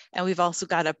links. And we've also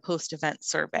got a post-event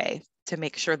survey to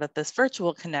make sure that this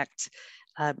virtual Connect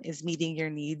is meeting your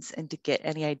needs and to get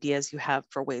any ideas you have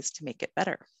for ways to make it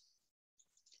better.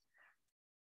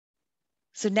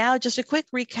 So now just a quick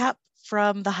recap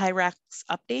from the HYRAX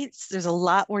updates. There's a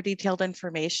lot more detailed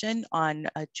information on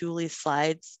Julie's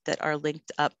slides that are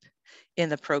linked up in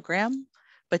the program,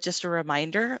 but just a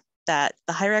reminder that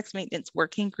the HYRAX Maintenance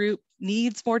Working Group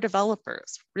needs more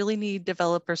developers, really need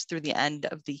developers through the end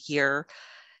of the year.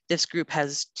 This group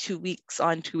has 2 weeks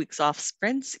on, 2 weeks off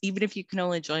sprints. Even if you can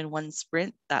only join one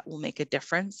sprint, that will make a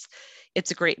difference.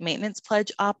 It's a great maintenance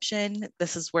pledge option.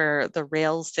 This is where the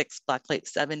Rails 6, Blacklight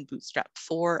 7, Bootstrap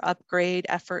 4 upgrade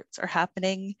efforts are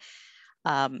happening.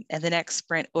 And the next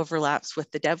sprint overlaps with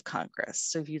the Dev Congress.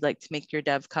 So if you'd like to make your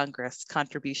Dev Congress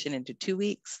contribution into 2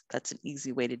 weeks, that's an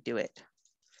easy way to do it.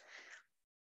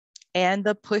 And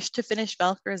the push to finish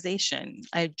Valkyrization.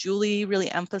 Julie really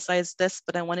emphasized this,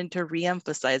 but I wanted to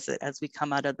re-emphasize it as we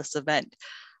come out of this event.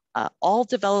 All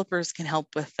developers can help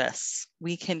with this.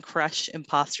 We can crush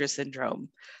imposter syndrome.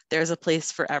 There's a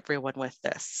place for everyone with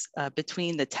this.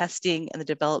 Between the testing and the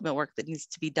development work that needs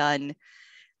to be done,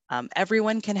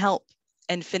 everyone can help.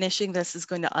 And finishing this is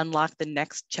going to unlock the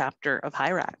next chapter of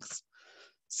HYRAX.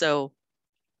 So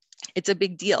it's a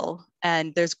big deal.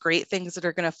 And there's great things that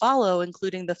are going to follow,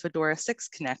 including the Fedora 6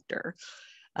 connector,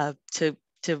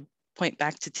 to point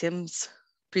back to Tim's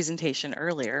presentation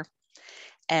earlier.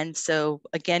 And so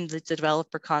again, the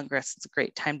Developer Congress is a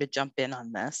great time to jump in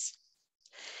on this.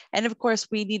 And of course,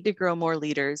 we need to grow more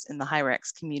leaders in the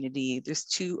HYRAX community. There's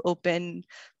 2 open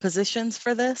positions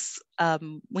for this.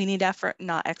 We need effort,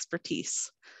 not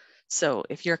expertise. So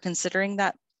if you're considering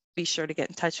that, be sure to get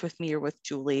in touch with me or with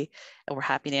Julie, and we're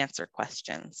happy to answer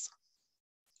questions.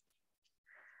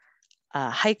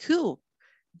 Haiku.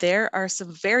 There are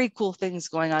some very cool things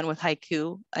going on with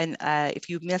Haiku. And if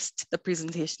you missed the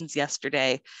presentations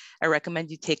yesterday, I recommend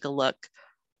you take a look.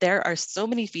 There are so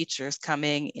many features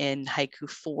coming in Haiku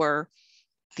 4,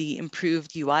 the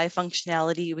improved UI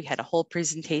functionality. We had a whole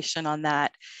presentation on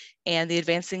that. And the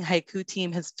Advancing Haiku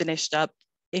team has finished up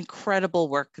incredible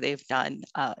work they've done,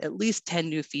 at least 10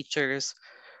 new features,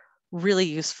 really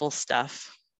useful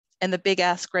stuff. And the big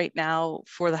ask right now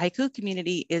for the Haiku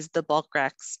community is the bulk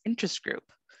racks interest group.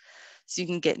 So you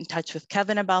can get in touch with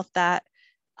Kevin about that.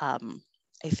 I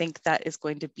think that is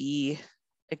going to be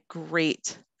a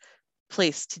great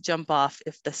place to jump off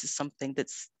if this is something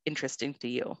that's interesting to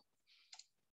you.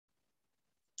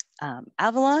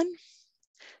 Avalon.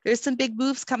 There's some big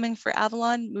moves coming for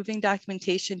Avalon, moving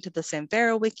documentation to the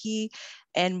Samvera wiki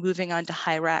and moving on to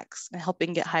HYRAX and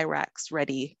helping get HYRAX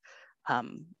ready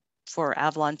for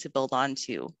Avalon to build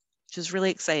onto, which is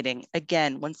really exciting.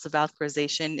 Again, once the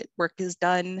Valkyrization work is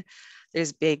done,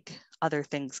 there's big other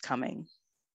things coming.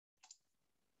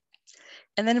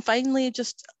 And then finally,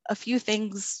 just a few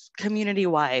things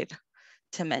community-wide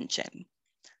to mention.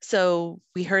 So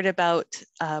we heard about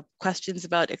questions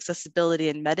about accessibility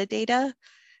and metadata.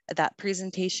 That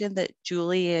presentation that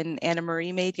Julie and Anna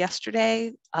Marie made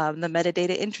yesterday, the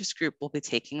metadata interest group will be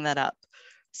taking that up.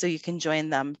 So you can join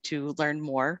them to learn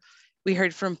more. We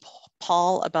heard from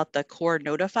Paul about the Core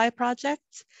Notify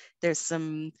project. There's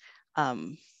some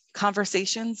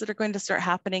conversations that are going to start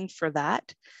happening for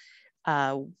that.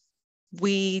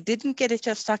 We didn't get a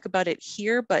chance to talk about it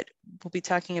here, but we'll be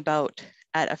talking about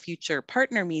at a future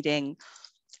partner meeting,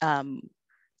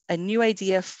 a new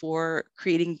idea for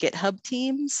creating GitHub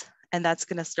teams. And that's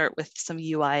going to start with some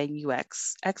UI and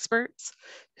UX experts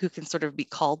who can sort of be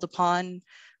called upon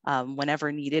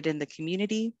whenever needed in the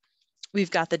community.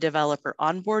 We've got the developer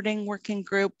onboarding working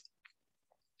group,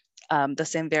 the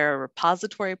Samvera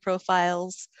repository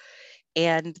profiles,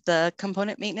 and the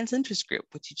component maintenance interest group,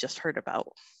 which you just heard about.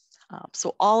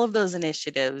 So all of those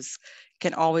initiatives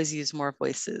can always use more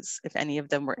voices if any of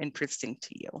them were interesting to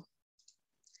you.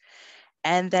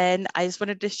 And then I just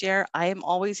wanted to share, I am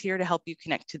always here to help you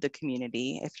connect to the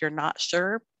community. If you're not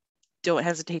sure, don't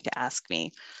hesitate to ask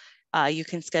me. You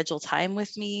can schedule time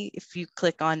with me. If you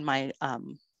click on my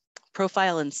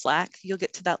profile in Slack, you'll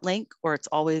get to that link, or it's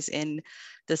always in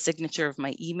the signature of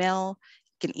my email.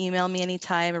 You can email me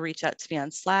anytime or reach out to me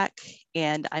on Slack.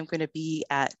 And I'm going to be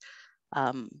at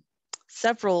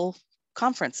several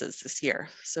conferences this year.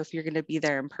 So if you're going to be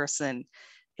there in person,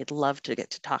 I'd love to get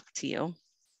to talk to you.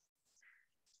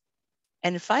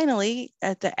 And finally,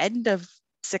 at the end of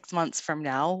 6 months from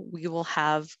now, we will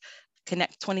have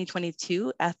Connect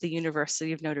 2022 at the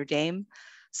University of Notre Dame.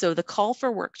 So the call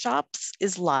for workshops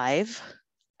is live.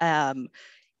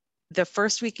 The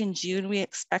first week in June, we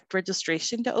expect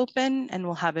registration to open, and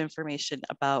we'll have information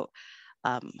about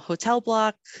hotel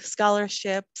block,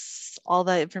 scholarships, all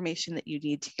the information that you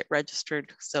need to get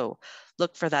registered. So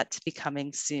look for that to be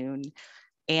coming soon.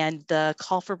 And the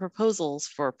call for proposals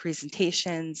for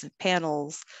presentations,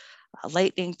 panels,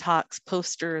 lightning talks,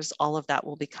 posters, all of that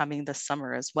will be coming this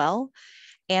summer as well.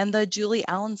 And the Julie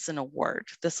Allenson Award.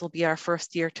 This will be our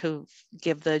first year to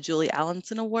give the Julie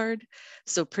Allenson Award.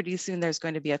 So pretty soon there's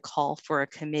going to be a call for a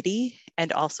committee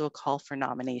and also a call for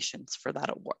nominations for that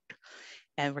award.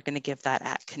 And we're going to give that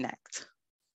at Connect.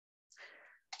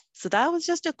 So that was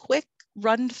just a quick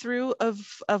run through of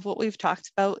what we've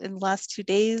talked about in the last 2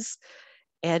 days.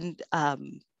 And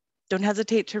don't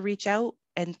hesitate to reach out.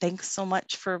 And thanks so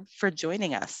much for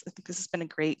joining us. I think this has been a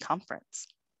great conference.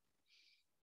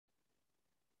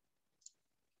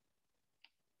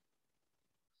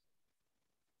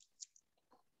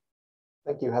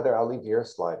 Thank you, Heather. I'll leave your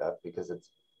slide up because it's,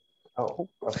 oh,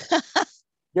 okay.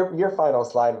 Your final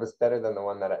slide was better than the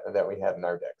one that we had in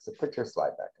our deck. So put your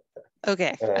slide back up there.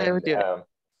 Okay, and, I would do it.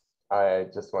 I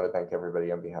just want to thank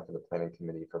everybody on behalf of the Planning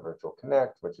Committee for Virtual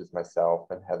Connect, which is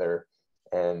myself and Heather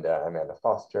and Amanda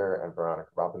Foster and Veronica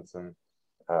Robinson.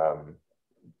 Thanks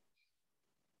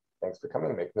for coming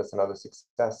and making this another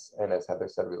success. And as Heather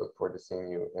said, we look forward to seeing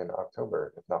you in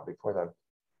October, if not before then.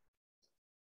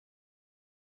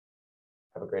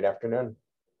 Have a great afternoon.